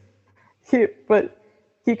 Nate. But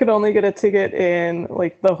he could only get a ticket in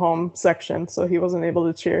like the home section, so he wasn't able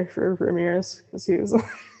to cheer for Ramirez because he was in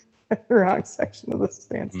the wrong section of the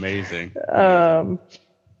stands. Amazing.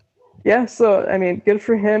 Yeah, so I mean, good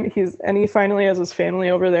for him. He finally has his family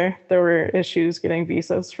over there. There were issues getting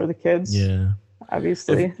visas for the kids. Yeah,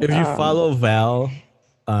 obviously. If you follow Val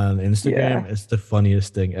on Instagram, it's the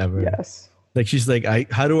funniest thing ever. Yes. Like she's like,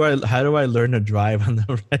 how do I learn to drive on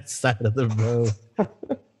the right side of the road?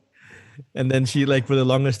 And then she, like, for the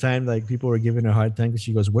longest time, like, people were giving her a hard time because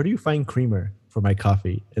she goes, "Where do you find creamer for my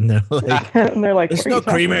coffee?" And they're like, "There's no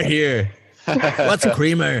creamer here. What's a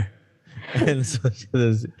creamer?" And so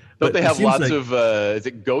don't they have lots of is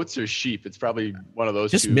it goats or sheep? It's probably one of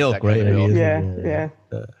those. Just milk, right? Yeah.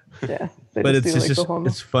 But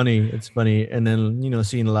it's funny. It's funny, and then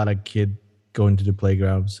seeing a lot of kid going to the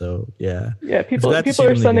playground. So yeah. People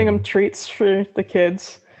are sending him treats for the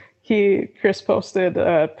kids. Chris posted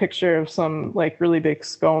a picture of some like really big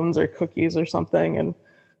scones or cookies or something, and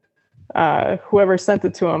whoever sent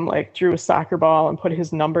it to him like drew a soccer ball and put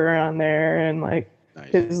his number on there and like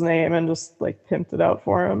his name and just like pimped it out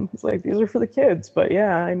for him. It's like, these are for the kids, but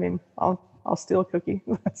yeah, I mean, I'll steal a cookie.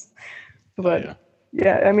 But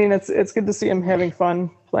yeah, I mean, it's good to see him having fun,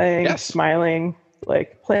 playing, smiling,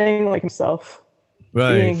 like playing like himself.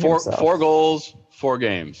 Right. Four goals, 4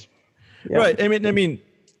 games. Yep. Right. I mean.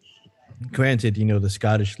 Granted, the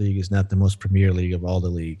Scottish League is not the most premier league of all the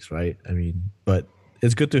leagues, right? I mean, but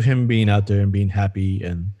it's good to him being out there and being happy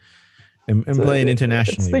and playing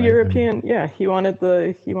internationally. It's the European, he wanted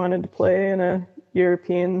to play in a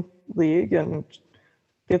European league and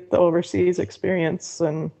get the overseas experience.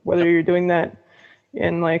 And whether you're doing that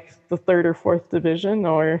in like the 3rd or 4th division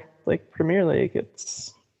or like Premier League,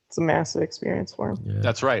 it's a massive experience for him. Yeah.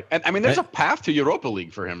 That's right. And I mean, there's a path to Europa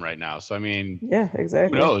League for him right now. So, I mean, yeah,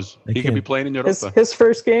 exactly. Who knows? He could be playing in Europa. His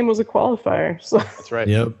first game was a qualifier. So that's right.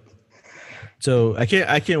 Yep. So I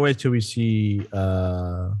can't wait till we see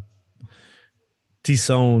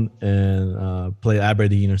Tison and play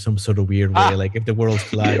Aberdeen or some sort of weird way. Like if the worlds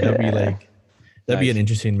collide, that'd be an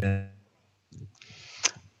interesting match.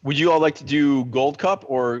 Would you all like to do Gold Cup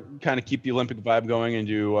or kind of keep the Olympic vibe going and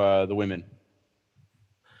do the women?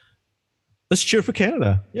 Let's cheer for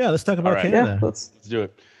Canada. Yeah, let's talk about Canada. Yeah, let's do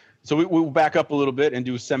it. So we'll back up a little bit and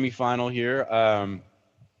do a semifinal here. I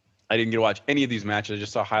didn't get to watch any of these matches. I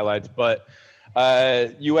just saw highlights. But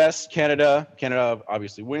U.S., Canada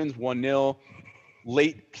obviously wins 1-0.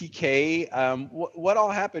 late PK. What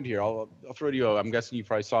all happened here? I'll throw it to you. I'm guessing you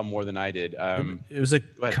probably saw more than I did. It was a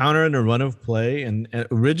counter and a run of play, and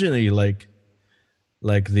originally, like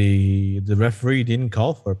the referee didn't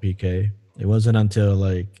call for a PK. It wasn't until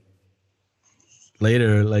like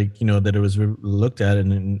later, like, that it was looked at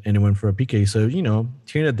and it went for a PK. So,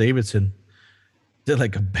 Tina Davidson did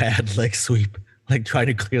like a bad leg sweep, like trying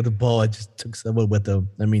to clear the ball. I just took someone with them.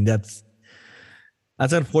 I mean, that's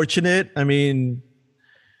unfortunate. I mean,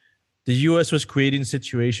 the U.S. was creating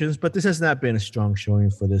situations, but this has not been a strong showing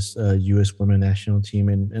for this U.S. women's national team,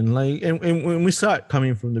 and when we saw it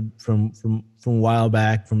coming from a while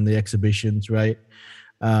back from the exhibitions, right?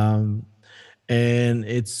 And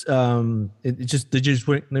it's they just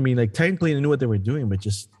went. I mean, like technically they knew what they were doing, but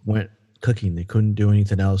just weren't cooking. They couldn't do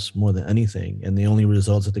anything else more than anything, and the only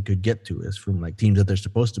results that they could get to is from like teams that they're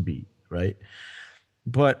supposed to beat, right?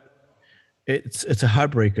 But it's a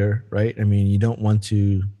heartbreaker, right? I mean, you don't want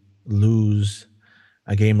to lose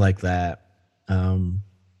a game like that,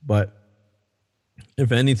 but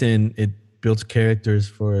if anything, it builds characters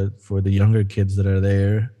for the younger kids that are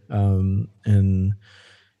there, and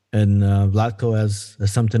Vlatko has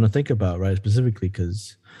something to think about, right? Specifically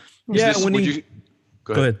because go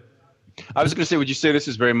ahead. I was going to say, would you say this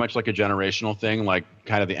is very much like a generational thing, like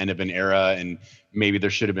kind of the end of an era, and maybe there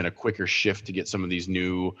should have been a quicker shift to get some of these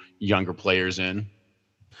new younger players in?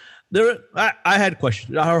 I had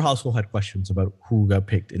questions. Our household had questions about who got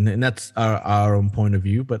picked, and that's our own point of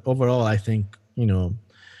view. But overall, I think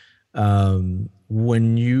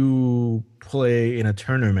when you play in a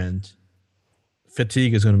tournament,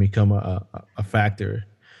 fatigue is going to become a factor,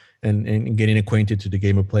 and getting acquainted to the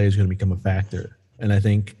game of play is going to become a factor. And I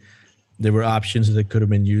think there were options that could have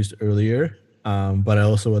been used earlier, but I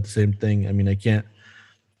also at the same thing. I mean,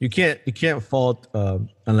 You can't fault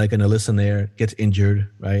unlike an Alyssa there gets injured,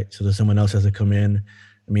 right? So that someone else has to come in.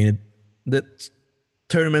 I mean,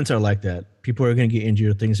 tournaments are like that. People are going to get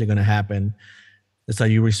injured. Things are going to happen. It's how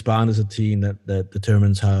you respond as a team that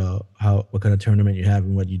determines what kind of tournament you have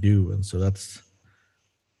and what you do. And so that's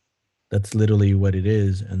literally what it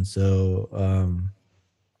is. And so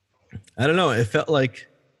I don't know. It felt like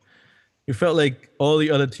all the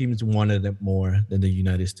other teams wanted it more than the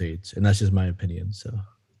United States, and that's just my opinion. So.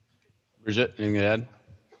 Bridget, anything to add?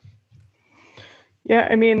 Yeah,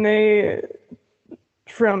 I mean, I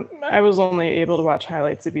was only able to watch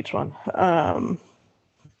highlights of each one.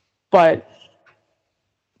 But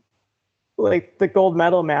like the gold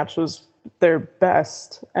medal match was their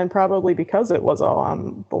best, and probably because it was all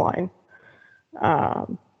on the line.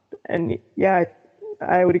 And yeah,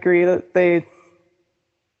 I would agree that they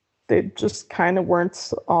just kind of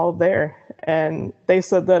weren't all there. And they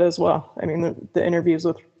said that as well. I mean, the interviews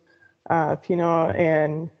with Pino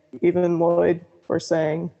and even Lloyd were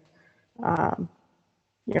saying,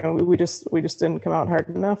 we just didn't come out hard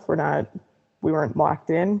enough. We weren't locked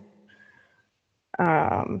in.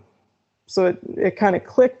 So it kind of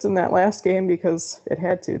clicked in that last game because it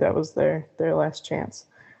had to. That was their last chance.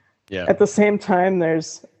 Yeah. At the same time,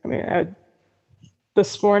 this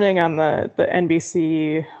morning on the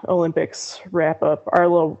NBC Olympics wrap up,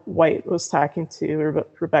 Arlo White was talking to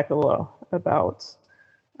Rebecca Lowe about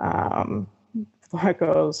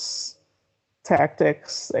Flacco's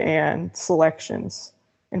tactics and selections,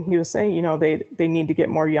 and he was saying, they need to get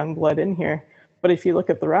more young blood in here. But if you look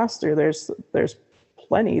at the roster, there's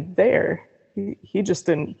plenty there. He just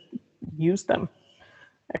didn't use them.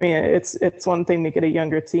 I mean, it's one thing to get a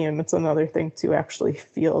younger team. It's another thing to actually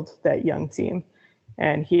field that young team.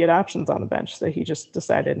 And he had options on the bench that he just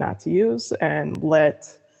decided not to use and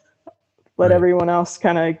let right. Everyone else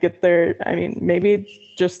kind of get their, I mean,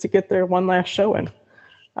 maybe just to get their one last show in.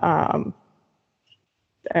 And,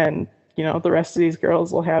 the rest of these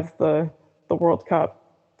girls will have the World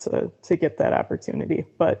Cup to get that opportunity.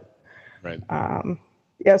 But, right.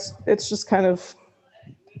 Yes, it's just kind of,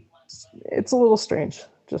 it's a little strange,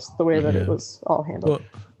 just the way that it was all handled.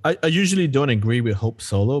 Well, I usually don't agree with Hope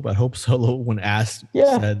Solo, but Hope Solo, when asked,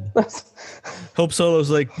 said, Hope Solo's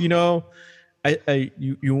like, you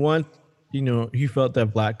want, he felt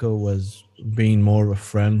that Vlatko was being more of a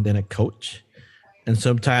friend than a coach. And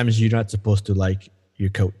sometimes you're not supposed to like your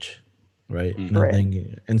coach, right? Mm-hmm.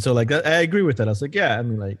 Right. And so like, I agree with that. I was like, yeah,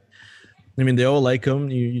 they all like him.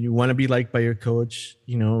 You want to be liked by your coach,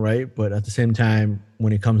 right? But at the same time,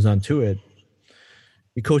 when it comes down to it,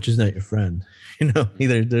 your coach is not your friend.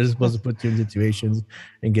 Either they're supposed to put you in situations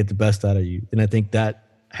and get the best out of you. And I think that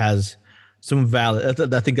has some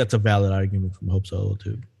valid. I think that's a valid argument from Hope Solo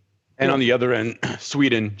too. And on the other end,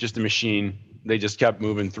 Sweden, just a machine. They just kept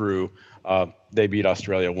moving through. They beat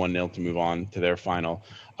Australia 1-0 to move on to their final.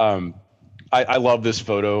 I love this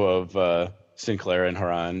photo of Sinclair and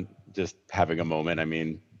Haran just having a moment. I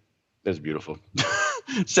mean, it's beautiful.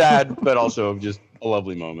 Sad, but also just a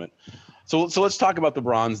lovely moment. So let's talk about the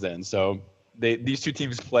bronze then. So these two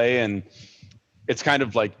teams play, and it's kind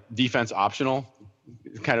of like defense optional.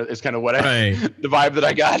 It's kind of what the vibe that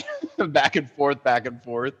I got. back and forth.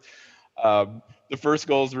 The first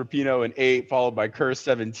goal is Rapinoe in 8, followed by Kerr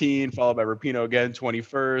 17, followed by Rapinoe again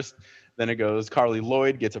 21st. Then it goes Carly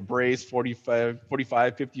Lloyd gets a brace 45,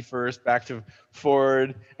 51st, back to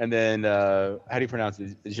Ford, and then how do you pronounce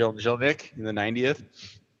it? Jelnik in the 90th.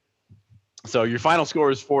 So your final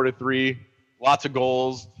score is 4-3. Lots of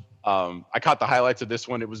goals. I caught the highlights of this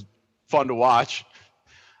one. It was fun to watch.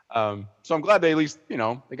 So I'm glad they at least,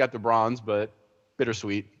 they got the bronze, but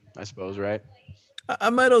bittersweet, I suppose, right?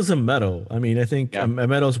 A medal's a medal. I mean, I think a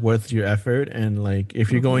medal's worth your effort. And like,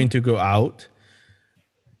 if you're going to go out,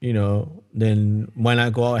 then why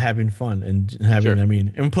not go out having fun and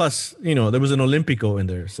having, and plus, there was an Olympico in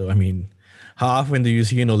there. So, I mean, how often do you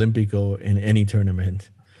see an Olympico in any tournament?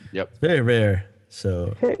 Yep. Very rare.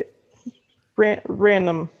 So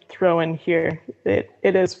random throw in here. It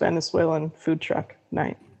is Venezuelan food truck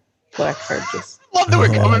night. Black card just. Love that we're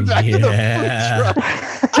coming back to the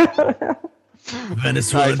food truck.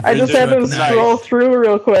 Venezuelan. I just had to scroll through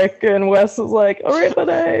real quick, and Wes was like, "All right, but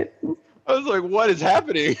I was like, what is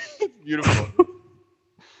happening?" Beautiful.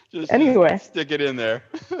 Anyway, just stick it in there.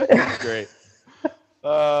 Great.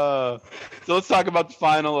 So let's talk about the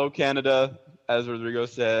final. Oh, Canada, as Rodrigo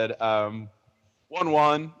said,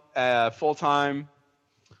 1-1 full time.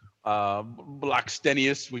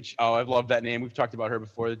 Blackstenius, which I love that name. We've talked about her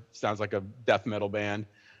before. It sounds like a death metal band.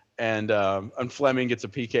 And Fleming gets a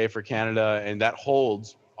PK for Canada, and that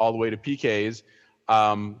holds all the way to PKs.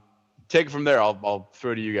 Take it from there. I'll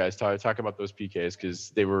throw it to you guys. Talk about those PKs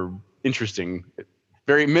because they were interesting,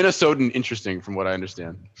 very Minnesotan interesting from what I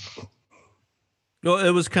understand. Well,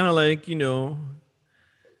 it was kind of like, I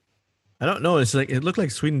don't know. It's like it looked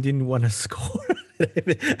like Sweden didn't want to score.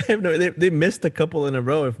 They missed a couple in a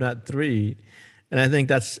row, if not 3. And I think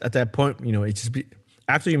that's at that point, it's just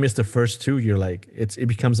after you miss the first 2, you're like it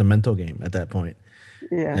becomes a mental game at that point.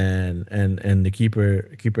 Yeah. And the keeper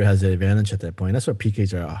has the advantage at that point. That's why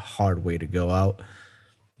PKs are a hard way to go out.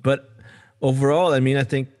 But overall, I mean, I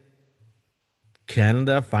think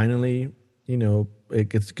Canada finally,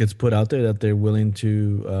 it gets put out there that they're willing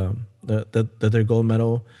to that their gold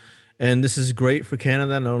medal. And this is great for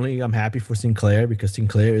Canada. Not only I'm happy for Sinclair because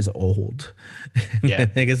Sinclair is old. Yeah,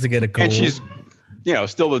 I gets to get a gold. And she's,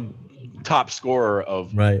 still the top scorer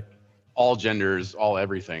of all genders, all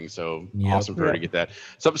everything. So awesome for her to get that.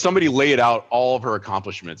 Somebody laid out all of her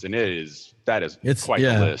accomplishments, and it's quite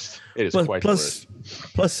the list. It is quite the list.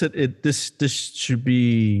 Plus, this should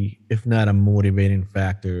be, if not a motivating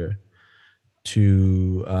factor,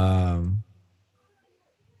 to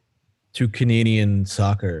Canadian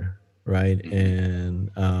soccer. Right. And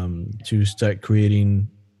to start creating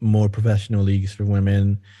more professional leagues for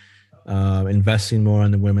women, investing more on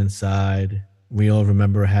the women's side. We all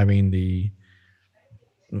remember having the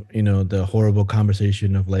horrible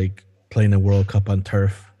conversation of like playing the World Cup on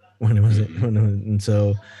turf when it was, and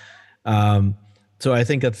so I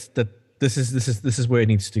think this is where it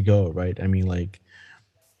needs to go. Right. I mean, like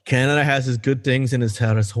Canada has its good things and it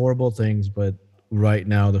has horrible things, but right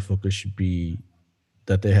now the focus should be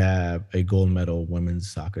that they have a gold medal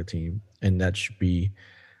women's soccer team, and that should be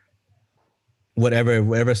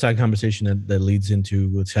whatever side conversation that leads into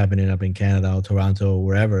what's happening up in Canada or Toronto or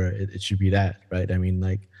wherever. It should be that, right? I mean,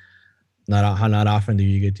 like not often do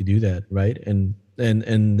you get to do that, right? And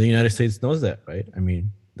the United States knows that, right? I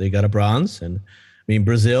mean, they got a bronze, and I mean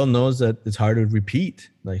Brazil knows that it's hard to repeat.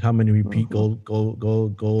 Like how many repeat gold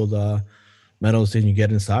medals did you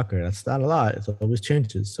get in soccer? That's not a lot. It always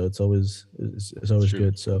changes, so it's always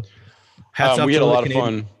good. So we had a lot of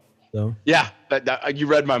fun. So yeah, that you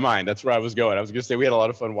read my mind. That's where I was going. I was going to say we had a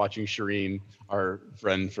lot of fun watching Shireen, our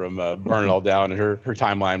friend from Burn It All Down, and her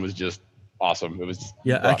timeline was just awesome. It was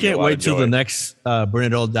I can't wait till the next Burn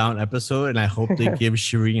It All Down episode, and I hope they give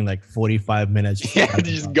Shireen like 45 minutes. Yeah, to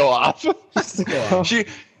just go off.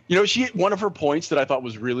 She one of her points that I thought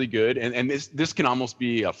was really good, and this can almost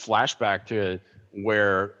be a flashback to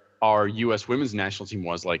where our U.S. women's national team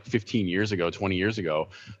was like 15 years ago, 20 years ago.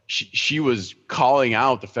 She was calling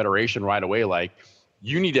out the federation right away, like,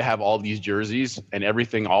 you need to have all these jerseys and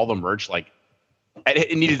everything, all the merch, like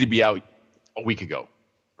it needed to be out a week ago,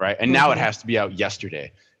 right? And now it has to be out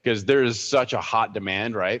yesterday because there is such a hot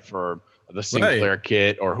demand, right, for the Sinclair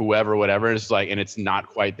kit or whoever, whatever. And it's like, and it's not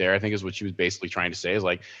quite there, I think is what she was basically trying to say, is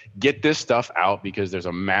like, get this stuff out because there's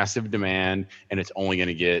a massive demand and it's only going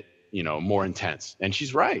to get more intense. And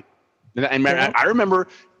she's right. And I remember,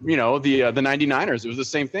 the 99ers, it was the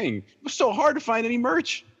same thing. It was so hard to find any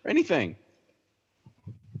merch or anything.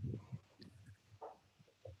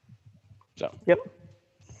 So, Yep.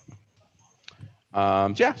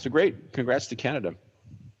 So great. Congrats to Canada.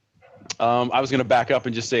 I was going to back up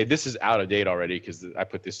and just say this is out of date already because I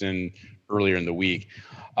put this in earlier in the week.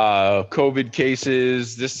 COVID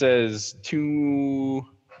cases, this says total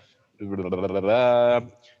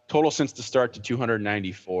since the start to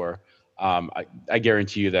 294. I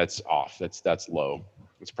guarantee you that's off. That's low.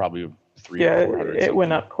 It's probably 300 or 400. It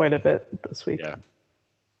went up quite a bit this week. Yeah.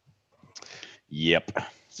 Yep.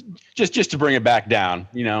 Just to bring it back down,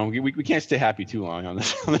 we can't stay happy too long on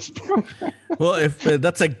this. Well, if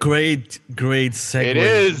that's a great segue. It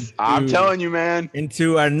is. I'm telling you, man.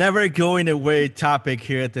 Into our never going away topic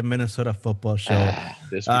here at the Minnesota Football Show.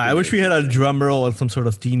 I wish we had a drum roll and some sort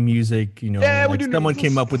of theme music. Someone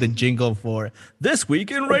came up with a jingle for This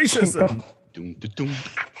Week in Racism.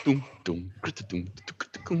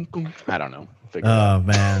 I don't know. Oh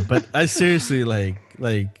man, but I seriously like.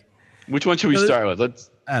 Which one should we start with?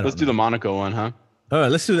 Let's do the Monaco one, huh? All right,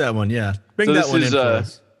 let's do that one. Yeah, bring that one in for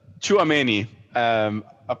us. Tchouaméni.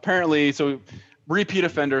 Apparently, repeat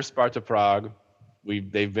offender, Sparta Prague.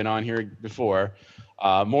 They've been on here before.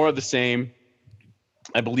 More of the same.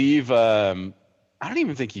 I believe. I don't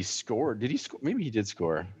even think he scored. Did he score? Maybe he did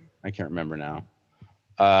score. I can't remember now.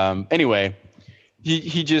 Anyway,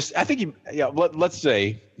 he just. I think he. Yeah. Let's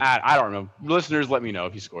say. I don't know. Listeners, let me know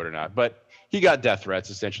if he scored or not. But he got death threats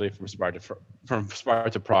essentially from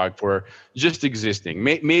Sparta Prague for just existing.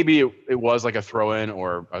 Maybe it was like a throw-in,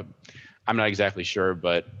 or I'm not exactly sure,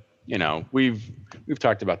 but we've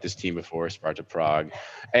talked about this team before, Sparta Prague,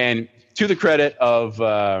 and to the credit of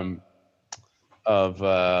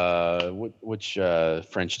which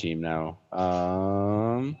French team now?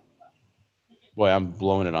 Boy, I'm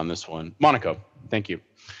blowing it on this one. Monaco. Thank you.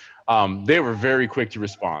 They were very quick to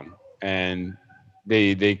respond, and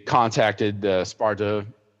they contacted the Sparta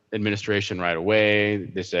administration right away.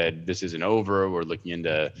 They said, this isn't over. We're looking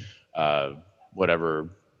into whatever.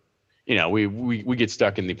 We get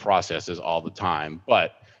stuck in the processes all the time.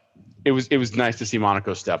 But it was nice to see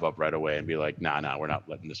Monaco step up right away and be like, nah, we're not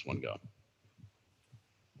letting this one go.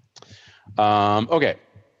 Okay.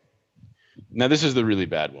 Now this is the really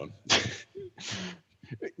bad one.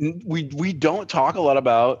 We don't talk a lot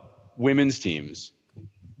about women's teams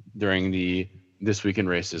during the This Week in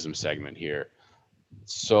Racism segment here.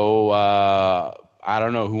 So I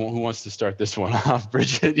don't know who wants to start this one off.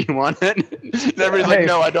 Bridget, you want it? Everybody's like,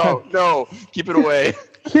 no, I don't. No, keep it away.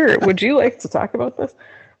 Here, would you like to talk about this?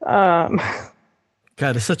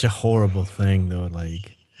 God, it's such a horrible thing, though.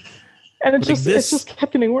 And it just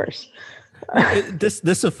kept getting worse.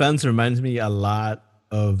 This offense reminds me a lot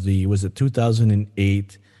of was it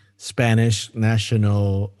 2008 Spanish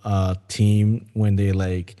national team when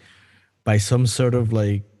they by some sort of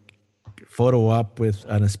photo op with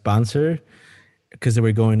a sponsor because they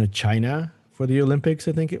were going to China for the Olympics,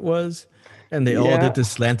 I think it was, and they all did the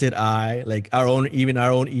slanted eye, our own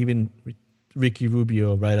Ricky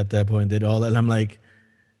Rubio right at that point did all that, and I'm like,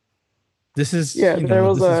 this is this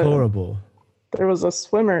is horrible. There was a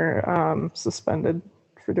swimmer suspended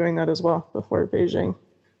for doing that as well before Beijing,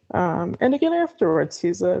 and again afterwards.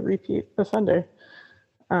 He's a repeat offender.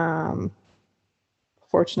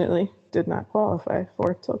 Fortunately, did not qualify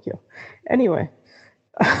for Tokyo. Anyway,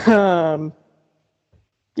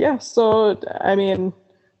 so, I mean,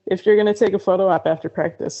 if you're going to take a photo op after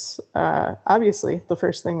practice, obviously the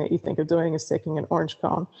first thing that you think of doing is taking an orange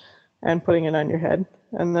cone and putting it on your head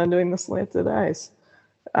and then doing the slanted eyes.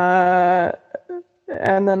 And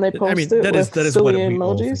then they post it with silly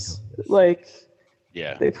emojis.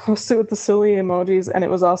 They posted with the silly emojis, and it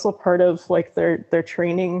was also part of their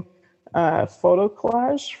training photo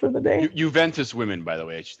collage for the day. Juventus women, by the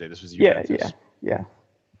way, I should say. This was Juventus. Yeah.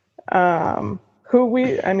 Who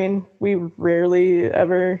we rarely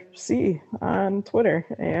ever see on Twitter,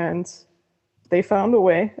 and they found a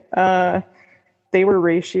way. They were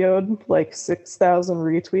ratioed 6,000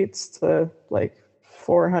 retweets to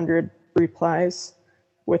 400 replies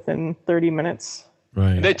within 30 minutes.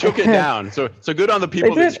 Right. And they took it down. So good on the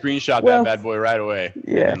people that screenshot that bad boy right away.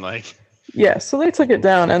 Yeah. And Yeah, so they took it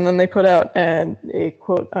down, and then they put out a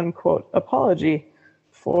quote-unquote apology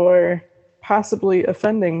for possibly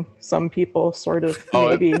offending some people, sort of.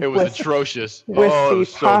 Maybe it was atrocious. With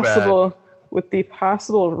the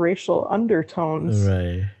possible racial undertones.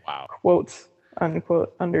 Right. Wow.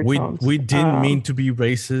 Quote-unquote undertones. We didn't mean to be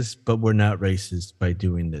racist, but we're not racist by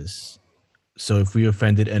doing this. So if we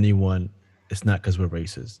offended anyone, it's not because we're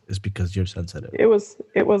racist. It's because you're sensitive. It was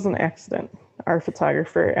an accident. Our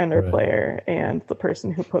photographer and our Right. player and the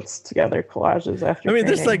person who puts together collages after. I mean,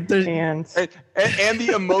 there's training. like there's And the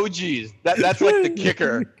emojis. That's like the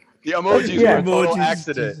kicker. The emojis Yeah. were a total Emojis.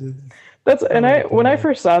 accident. That's and when I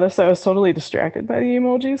first saw this, I was totally distracted by the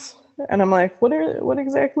emojis, and I'm like, what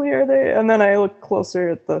exactly are they? And then I looked closer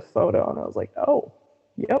at the photo, and I was like, oh,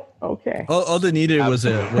 yep, okay. all they needed was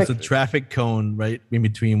a Absolutely. traffic cone right in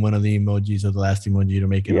between one of the emojis or the last emoji to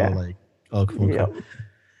make it Yeah. all like all cool. Yep.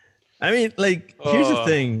 I mean, like, here's the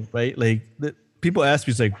thing, right? Like, people ask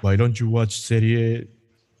me, it's like, why don't you watch Serie or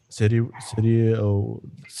Serie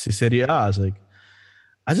A? I was like,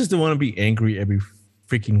 I just don't want to be angry every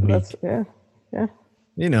freaking week. That's yeah.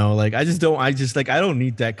 You know, like, I don't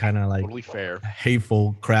need that kind of like Totally fair.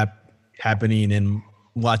 hateful crap happening and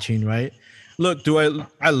watching, right? Look,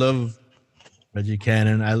 I love Reggie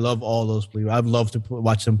Cannon. I love all those players. I'd love to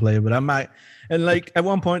watch them play, but I'm not. And like at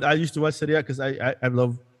one point, I used to watch Serie A because I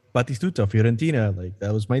love Batistuta, Fiorentina. Like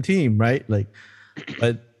that was my team, right? Like,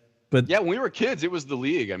 but Yeah, when we were kids, it was the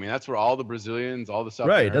league. I mean, that's where all the Brazilians, all the South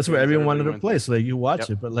right, that's where Americans, everyone wanted to went play. So like you watch Yep.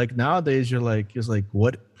 it, but like nowadays, you're like, it's like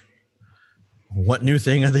what new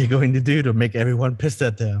thing are they going to do to make everyone pissed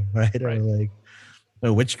at them, right? Right. Or like,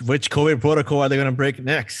 which COVID protocol are they going to break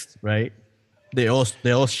next, right? They all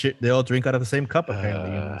drink out of the same cup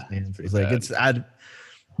apparently. In those stands. It's like bad. it's odd.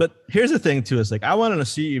 But here's the thing too: it's like I wanted to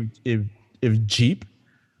see if Jeep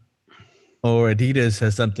or Adidas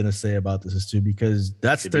has something to say about this too, because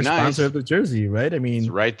that's It'd their be nice. sponsor of the jersey, right? I mean, It's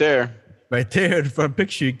right there. right there for a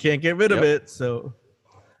picture, you can't get rid of Yep. it. So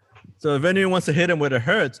if anyone wants to hit him where it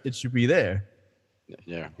hurts, it should be there.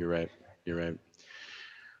 Yeah, you're right. You're right.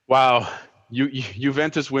 Wow,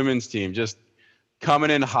 Juventus women's team just coming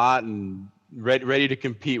in hot and ready to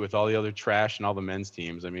compete with all the other trash and all the men's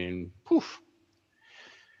teams. I mean, poof.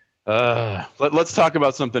 Let's talk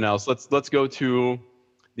about something else. Let's go to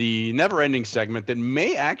the never-ending segment that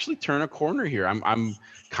may actually turn a corner here. I'm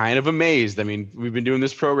kind of amazed. I mean, we've been doing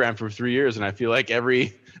this program for 3 years, and I feel like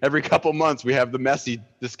every couple months we have the Messi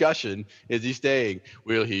discussion. Is he staying?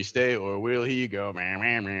 Will he stay or will he go?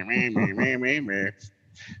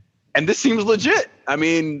 And this seems legit. I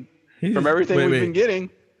mean, from everything we've been getting.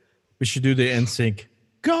 We should do the NSYNC.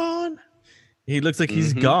 Gone. He looks like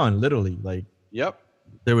he's gone, literally. Like, Yep.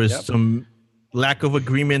 there was some lack of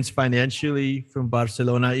agreements financially from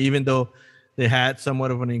Barcelona, even though they had somewhat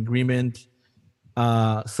of an agreement,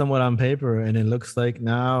 somewhat on paper. And it looks like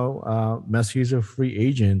now Messi is a free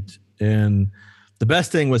agent. And the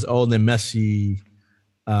best thing was all the Messi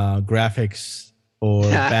graphics or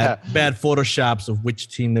bad photoshops of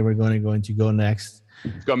which team they were going to go next.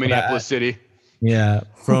 Let's go Minneapolis City. Yeah,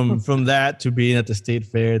 from that to being at the state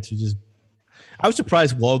fair to just, I was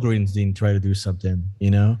surprised Walgreens didn't try to do something, you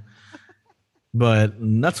know. But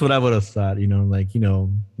that's what I would have thought, you know, like, you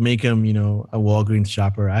know, make him, you know, a Walgreens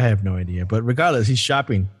shopper. I have no idea, but regardless, he's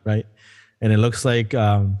shopping, right? And it looks like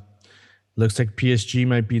PSG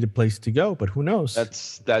might be the place to go, but who knows?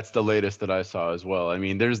 That's the latest that I saw as well. I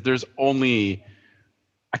mean, there's only,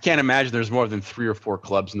 I can't imagine there's more than 3 or 4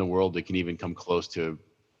 clubs in the world that can even come close to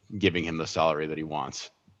giving him the salary that he wants,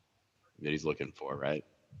 that he's looking for, right?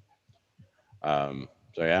 So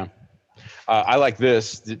yeah, I like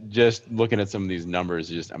this. Just looking at some of these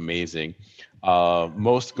numbers is just amazing.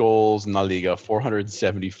 Most goals in La Liga,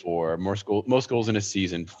 474. Most goals in a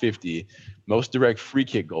season, 50. Most direct free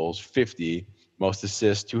kick goals, 50. Most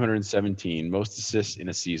assists, 217. Most assists in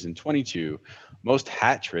a season, 22. Most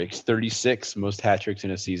hat tricks, 36. Most hat tricks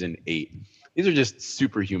in a season, 8. These are just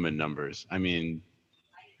superhuman numbers. I mean,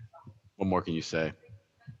 what more can you say?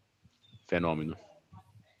 Phenomenal.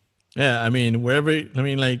 Yeah, I mean,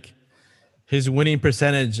 like his winning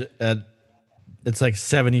percentage it's like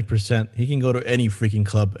 70%. He can go to any freaking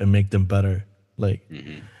club and make them better. Like,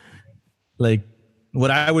 like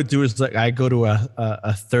what I would do is like I go to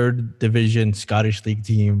a third division Scottish league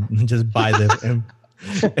team and just buy them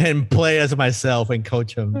and play as myself and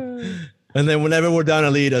coach them. And then whenever we're down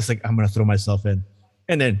a lead, it's like I'm gonna throw myself in.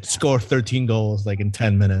 And then score 13 goals like in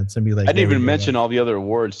 10 minutes and be like, I didn't even mention all the other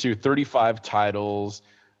awards too. 35 titles,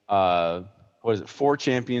 4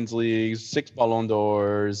 Champions Leagues, 6 Ballon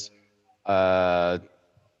d'Ors,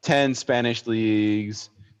 10 Spanish leagues,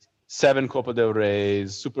 7 Copa del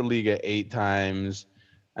Reys, Superliga 8 times.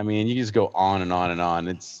 I mean, you just go on and on and on.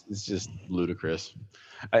 It's just ludicrous.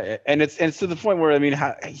 And it's to the point where, I mean,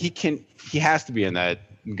 he has to be in that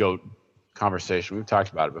GOAT conversation. We've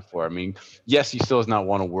talked about it before. I mean, yes, he still has not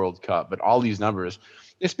won a World Cup, but all these numbers,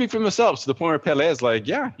 they speak for themselves to the point where Pelé is like,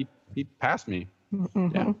 yeah, he passed me.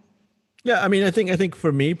 Mm-hmm. Yeah. Yeah, I mean, I think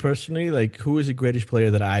for me personally, like, who is the greatest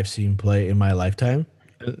player that I've seen play in my lifetime?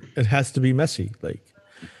 It has to be Messi. Like,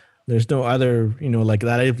 there's no other, like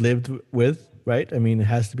that I've lived with, right? I mean, it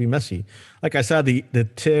has to be Messi. Like, I saw the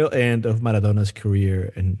tail end of Maradona's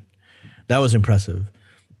career, and that was impressive.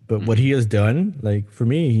 But what he has done, like for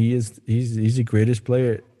me, he's the greatest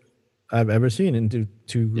player I've ever seen, and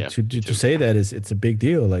to say that is it's a big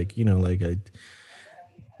deal. Like and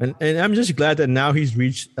I'm just glad that now he's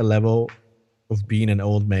reached a level of being an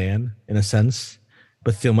old man in a sense,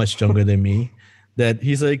 but still much younger than me. That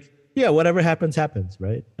he's like, yeah, whatever happens, happens,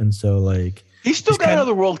 right? And so like He's still got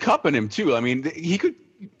another World Cup in him too. I mean, he could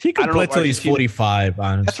play till he's 45.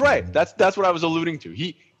 Honestly, that's right. That's what I was alluding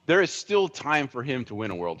to. There is still time for him to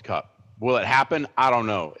win a World Cup. Will it happen? I don't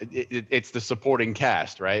know. It's the supporting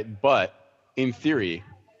cast, right? But in theory,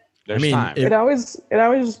 there's time. It always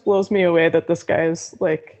just blows me away that this guy is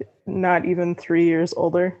like not even 3 years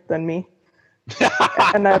older than me,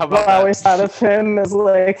 and I've always thought of him as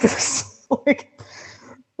like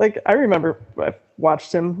like I remember I've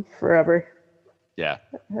watched him forever. Yeah,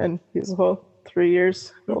 and he's a whole 3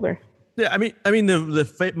 years older. Yeah, I mean,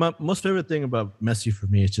 my most favorite thing about Messi for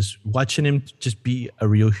me is just watching him just be a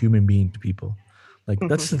real human being to people. Like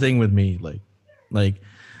that's the thing with me. Like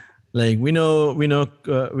we know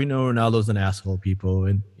Ronaldo's an asshole, people,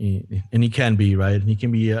 and he can be, right, and he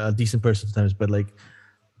can be a decent person sometimes. But like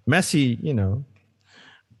Messi,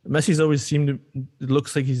 Messi's always seemed to. It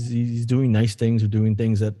looks like he's doing nice things or doing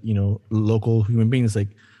things that local human beings like.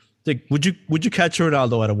 Like, would you catch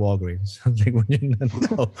Ronaldo at a Walgreens?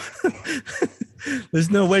 No.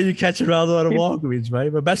 There's no way you catch Ronaldo at a Walgreens,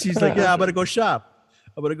 right? But Messi's like, yeah, I'm gonna go shop.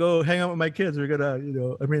 I'm gonna go hang out with my kids. We're gonna,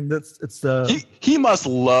 I mean, he must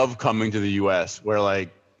love coming to the U.S. where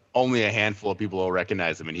like only a handful of people will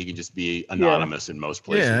recognize him, and he can just be anonymous in most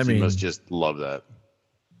places. Yeah, he must just love that.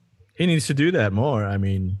 He needs to do that more. I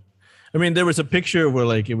mean, there was a picture where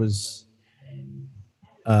like it was.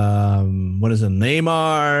 What is it?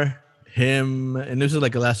 Neymar, him, and this was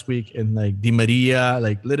like last week, and like Di Maria,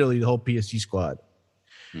 like literally the whole PSG squad,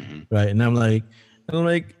 right? And I'm like,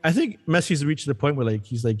 I think Messi's reached the point where like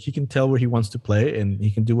he's like he can tell where he wants to play and he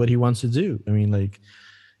can do what he wants to do. I mean, like,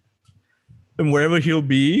 and wherever he'll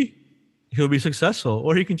be successful,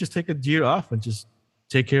 or he can just take a year off and just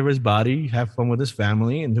take care of his body, have fun with his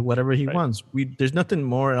family, and do whatever he wants. There's nothing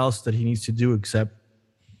more else that he needs to do except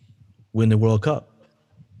win the World Cup.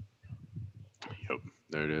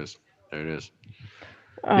 There it is.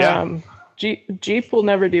 Yeah. Jeep will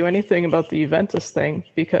never do anything about the Juventus thing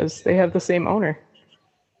because they have the same owner.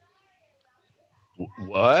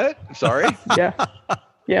 What? Sorry?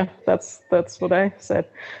 Yeah, that's what I said.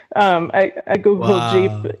 I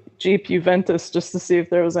googled Jeep Juventus just to see if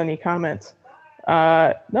there was any comment.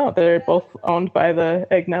 No, they're both owned by the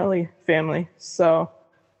Agnelli family. So,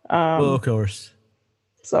 well, of course.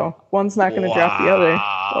 So one's not going to drop the other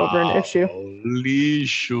over an issue. Holy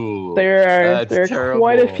shit. There are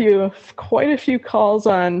quite a few calls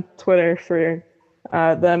on Twitter for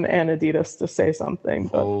them and Adidas to say something.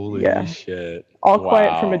 But holy shit. All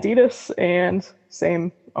quiet from Adidas and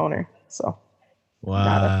same owner. So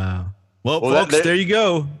wow. Well, folks, there you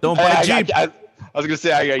go. Don't buy Jeep. I was gonna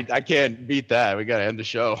say I can't beat that. We gotta end the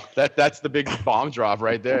show. That's the big bomb drop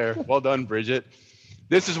right there. Well done, Bridget.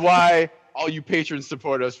 This is why all you patrons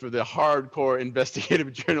support us for the hardcore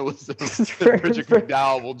investigative journalism that Bridget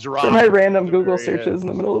McDowell will drop. For my random Google searches in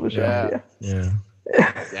the middle of a show. Yeah.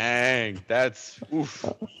 Dang, that's oof.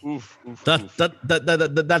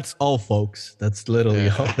 That's all, folks. That's literally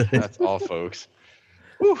all. That's all, folks.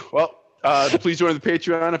 Well, please join the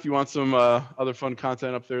Patreon if you want some other fun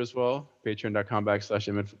content up there as well.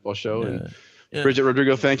 Patreon.com/MNFS Show. And Bridget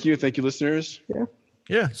Rodrigo, thank you. Thank you, listeners.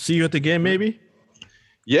 Yeah. See you at the game, maybe.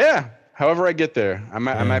 Yeah. However I get there, I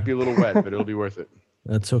might be a little wet, but it'll be worth it.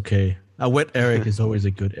 That's okay. A wet Eric is always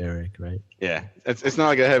a good Eric, right? Yeah, it's not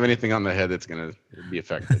like I have anything on the head that's gonna be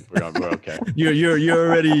affected. We're okay. You're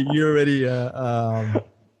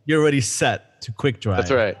already set to quick dry.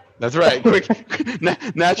 That's right. Quick,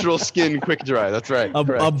 natural skin, quick dry. That's right.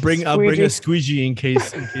 I'll bring a squeegee in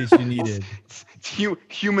case you need it. It's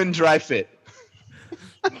human dry fit.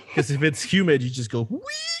 Because if it's humid, you just go. Whee!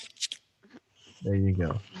 There you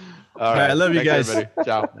go. All right. I love you guys. Everybody.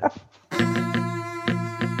 Ciao.